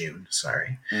in June.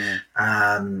 Sorry.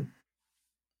 Mm-hmm.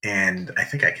 And I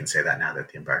think I can say that now that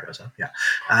the embargo's up. Yeah.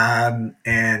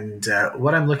 And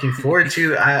what I'm looking forward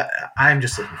to, I'm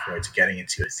just looking forward to getting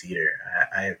into a theater.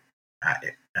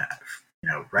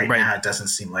 Right now it doesn't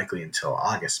seem likely until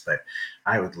August, but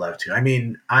I would love to. I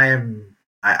mean,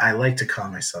 I like to call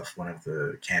myself one of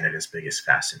Canada's biggest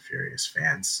Fast and Furious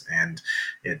fans, and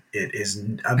it is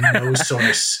no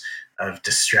source of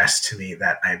distress to me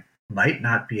that I might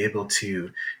not be able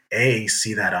to A,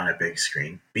 see that on a big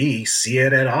screen, B, see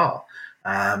it at all.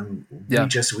 We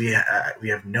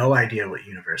have no idea what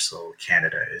Universal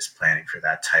Canada is planning for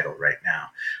that title right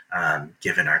now,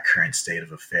 given our current state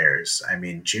of affairs. I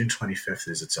mean, June 25th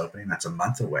is its opening. That's a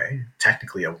month away,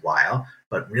 technically a while,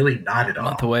 but really not at all. A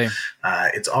month away.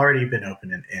 It's already been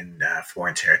open in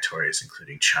foreign territories,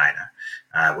 including China,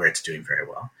 where it's doing very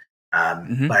well.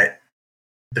 But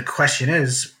the question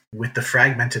is, with the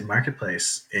fragmented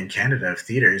marketplace in Canada of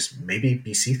theaters, maybe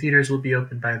BC theaters will be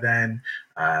open by then.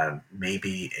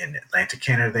 Maybe in Atlantic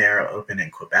Canada they are open,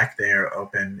 in Quebec they are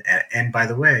open. And by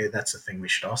the way, that's a thing we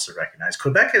should also recognize.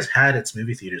 Quebec has had its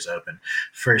movie theaters open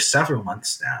for several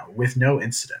months now with no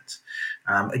incident.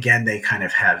 Again, they kind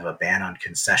of have a ban on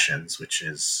concessions, which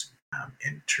is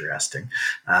interesting.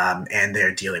 And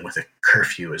they're dealing with a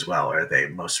curfew as well, or they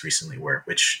most recently were,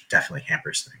 which definitely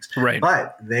hampers things. Right.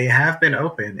 But they have been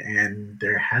open, and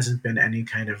there hasn't been any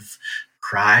kind of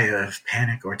cry of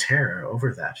panic or terror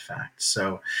over that fact.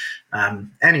 So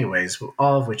anyways,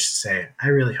 all of which to say, I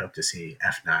really hope to see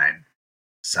F9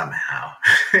 somehow.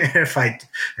 If I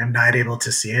am not able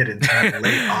to see it until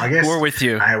late August, we're with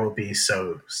you. I will be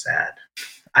so sad.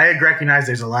 I recognize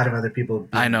there's a lot of other people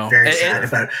being very sad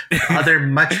about other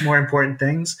much more important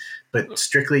things, but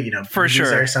strictly, movies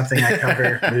are something I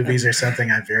cover. Movies are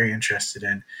something I'm very interested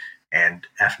in, and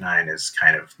F9 is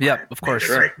kind of my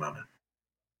break moment.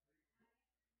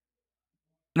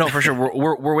 No, for sure.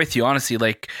 We're with you. Honestly,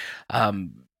 like,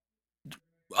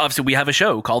 obviously we have a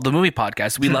show called The Movie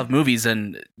Podcast. We love movies,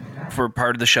 and for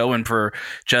part of the show and for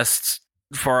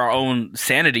our own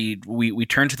sanity, we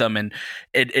turn to them, and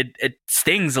it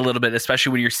stings a little bit,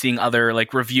 especially when you're seeing other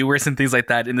like reviewers and things like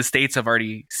that in the States of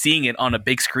already seeing it on a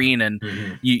big screen, and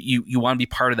you want to be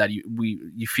part of that.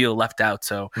 You feel left out.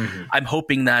 So I'm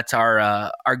hoping that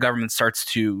our government starts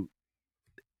to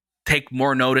take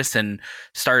more notice and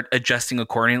start adjusting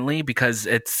accordingly, because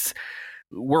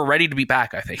we're ready to be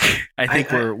back. I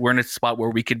think we're in a spot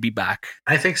where we could be back.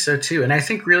 I think so too. And I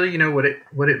think really, what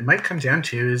it might come down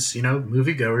to is,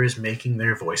 moviegoers making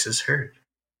their voices heard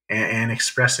and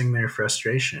expressing their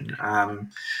frustration.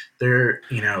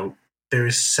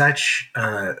 There's such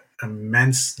a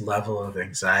immense level of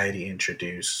anxiety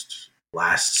introduced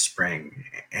last spring,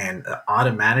 and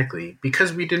automatically,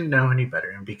 because we didn't know any better,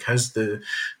 and because the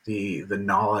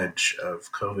knowledge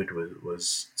of COVID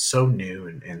was so new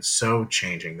and so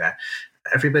changing, that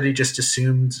everybody just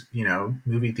assumed,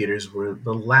 movie theaters were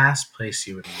the last place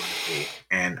you would want to be.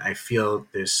 And I feel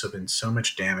there's been so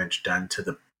much damage done to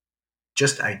the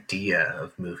just idea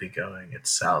of movie going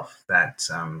itself that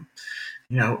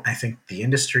I think the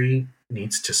industry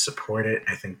needs to support it.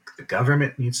 I think the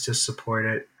government needs to support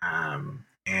it,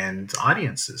 and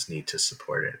audiences need to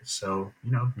support it. So,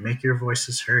 make your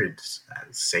voices heard.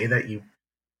 Say that you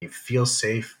feel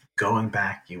safe going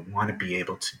back. You want to be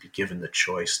able to be given the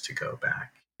choice to go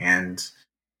back, and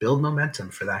build momentum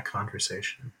for that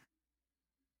conversation.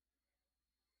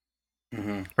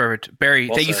 Mm-hmm. Perfect. Barry,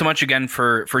 thank you so much again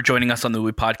for joining us on the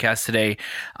Movie Podcast today.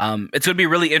 It's going to be a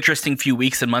really interesting few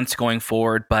weeks and months going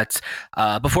forward. But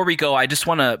before we go, I just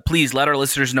want to please let our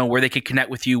listeners know where they can connect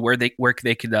with you, where can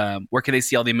they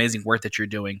see all the amazing work that you're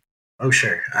doing. Oh,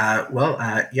 sure.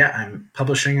 I'm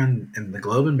publishing in the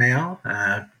Globe and Mail,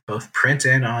 both print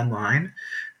and online.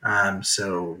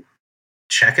 So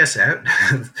check us out,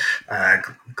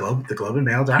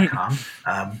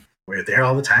 theglobeandmail.com. We're there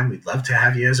all the time. We'd love to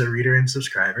have you as a reader and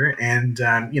subscriber. And,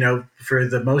 for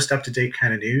the most up-to-date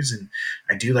kind of news, and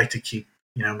I do like to keep,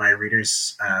 my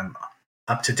readers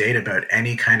up to date about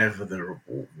any kind of the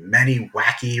many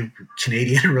wacky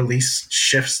Canadian release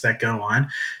shifts that go on.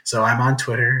 So I'm on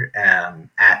Twitter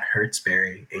at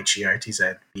Hertzberry,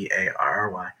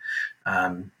 HERTZBARRY.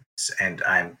 And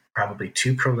I'm probably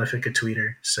too prolific a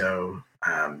tweeter. So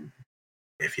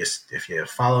if you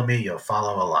follow me, you'll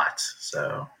follow a lot.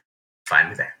 So find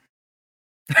me there.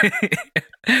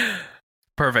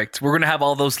 Perfect. We're going to have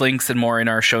all those links and more in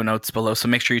our show notes below, so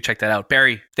make sure you check that out.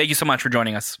 Barry, thank you so much for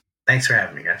joining us. Thanks for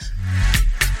having me, guys.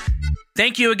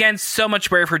 Thank you again so much,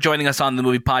 Barry, for joining us on the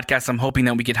Movie Podcast. I'm hoping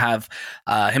that we could have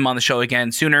him on the show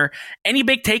again sooner. Any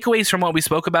big takeaways from what we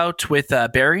spoke about with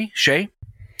Barry, Shay?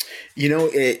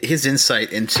 His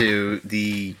insight into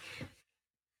the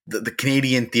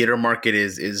Canadian theater market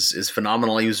is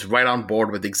phenomenal. He was right on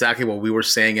board with exactly what we were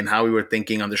saying and how we were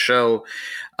thinking on the show.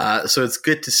 So it's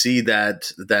good to see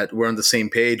that we're on the same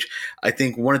page. I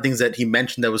think one of the things that he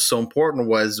mentioned that was so important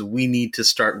was we need to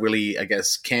start really, I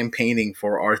guess, campaigning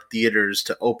for our theaters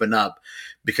to open up,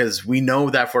 because we know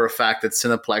that for a fact that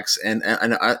Cineplex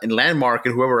and Landmark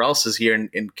and whoever else is here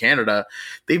in Canada,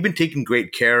 they've been taking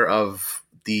great care of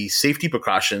the safety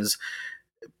precautions.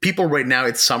 People right now,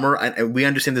 it's summer, and we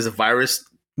understand there's a virus.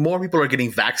 More people are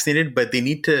getting vaccinated, but they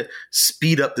need to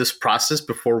speed up this process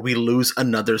before we lose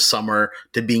another summer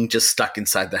to being just stuck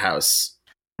inside the house.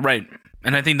 Right.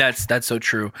 And I think that's so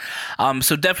true.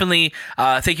 So definitely,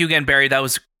 thank you again, Barry. That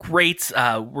was great.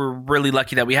 We're really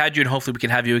lucky that we had you, and hopefully we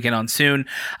can have you again on soon.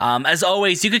 As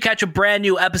always, you can catch a brand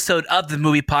new episode of the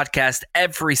Movie Podcast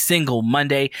every single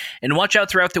Monday, and watch out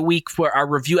throughout the week for our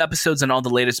review episodes on all the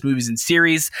latest movies and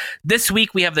series. This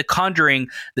week we have The Conjuring,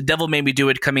 The Devil Made Me Do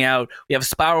It coming out. We have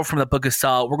Spiral from the Book of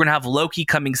Saw. We're going to have Loki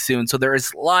coming soon, so there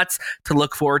is lots to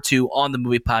look forward to on the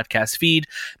Movie Podcast feed.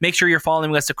 Make sure you're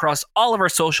following us across all of our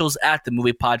socials at the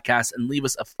Movie Podcast, and leave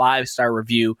us a 5-star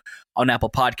review on Apple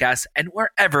Podcasts and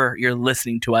wherever you're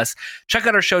listening to us. Check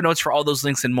out our show notes for all those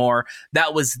links and more.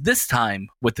 That was This Time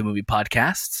with the Movie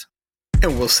Podcast.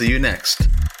 And we'll see you next.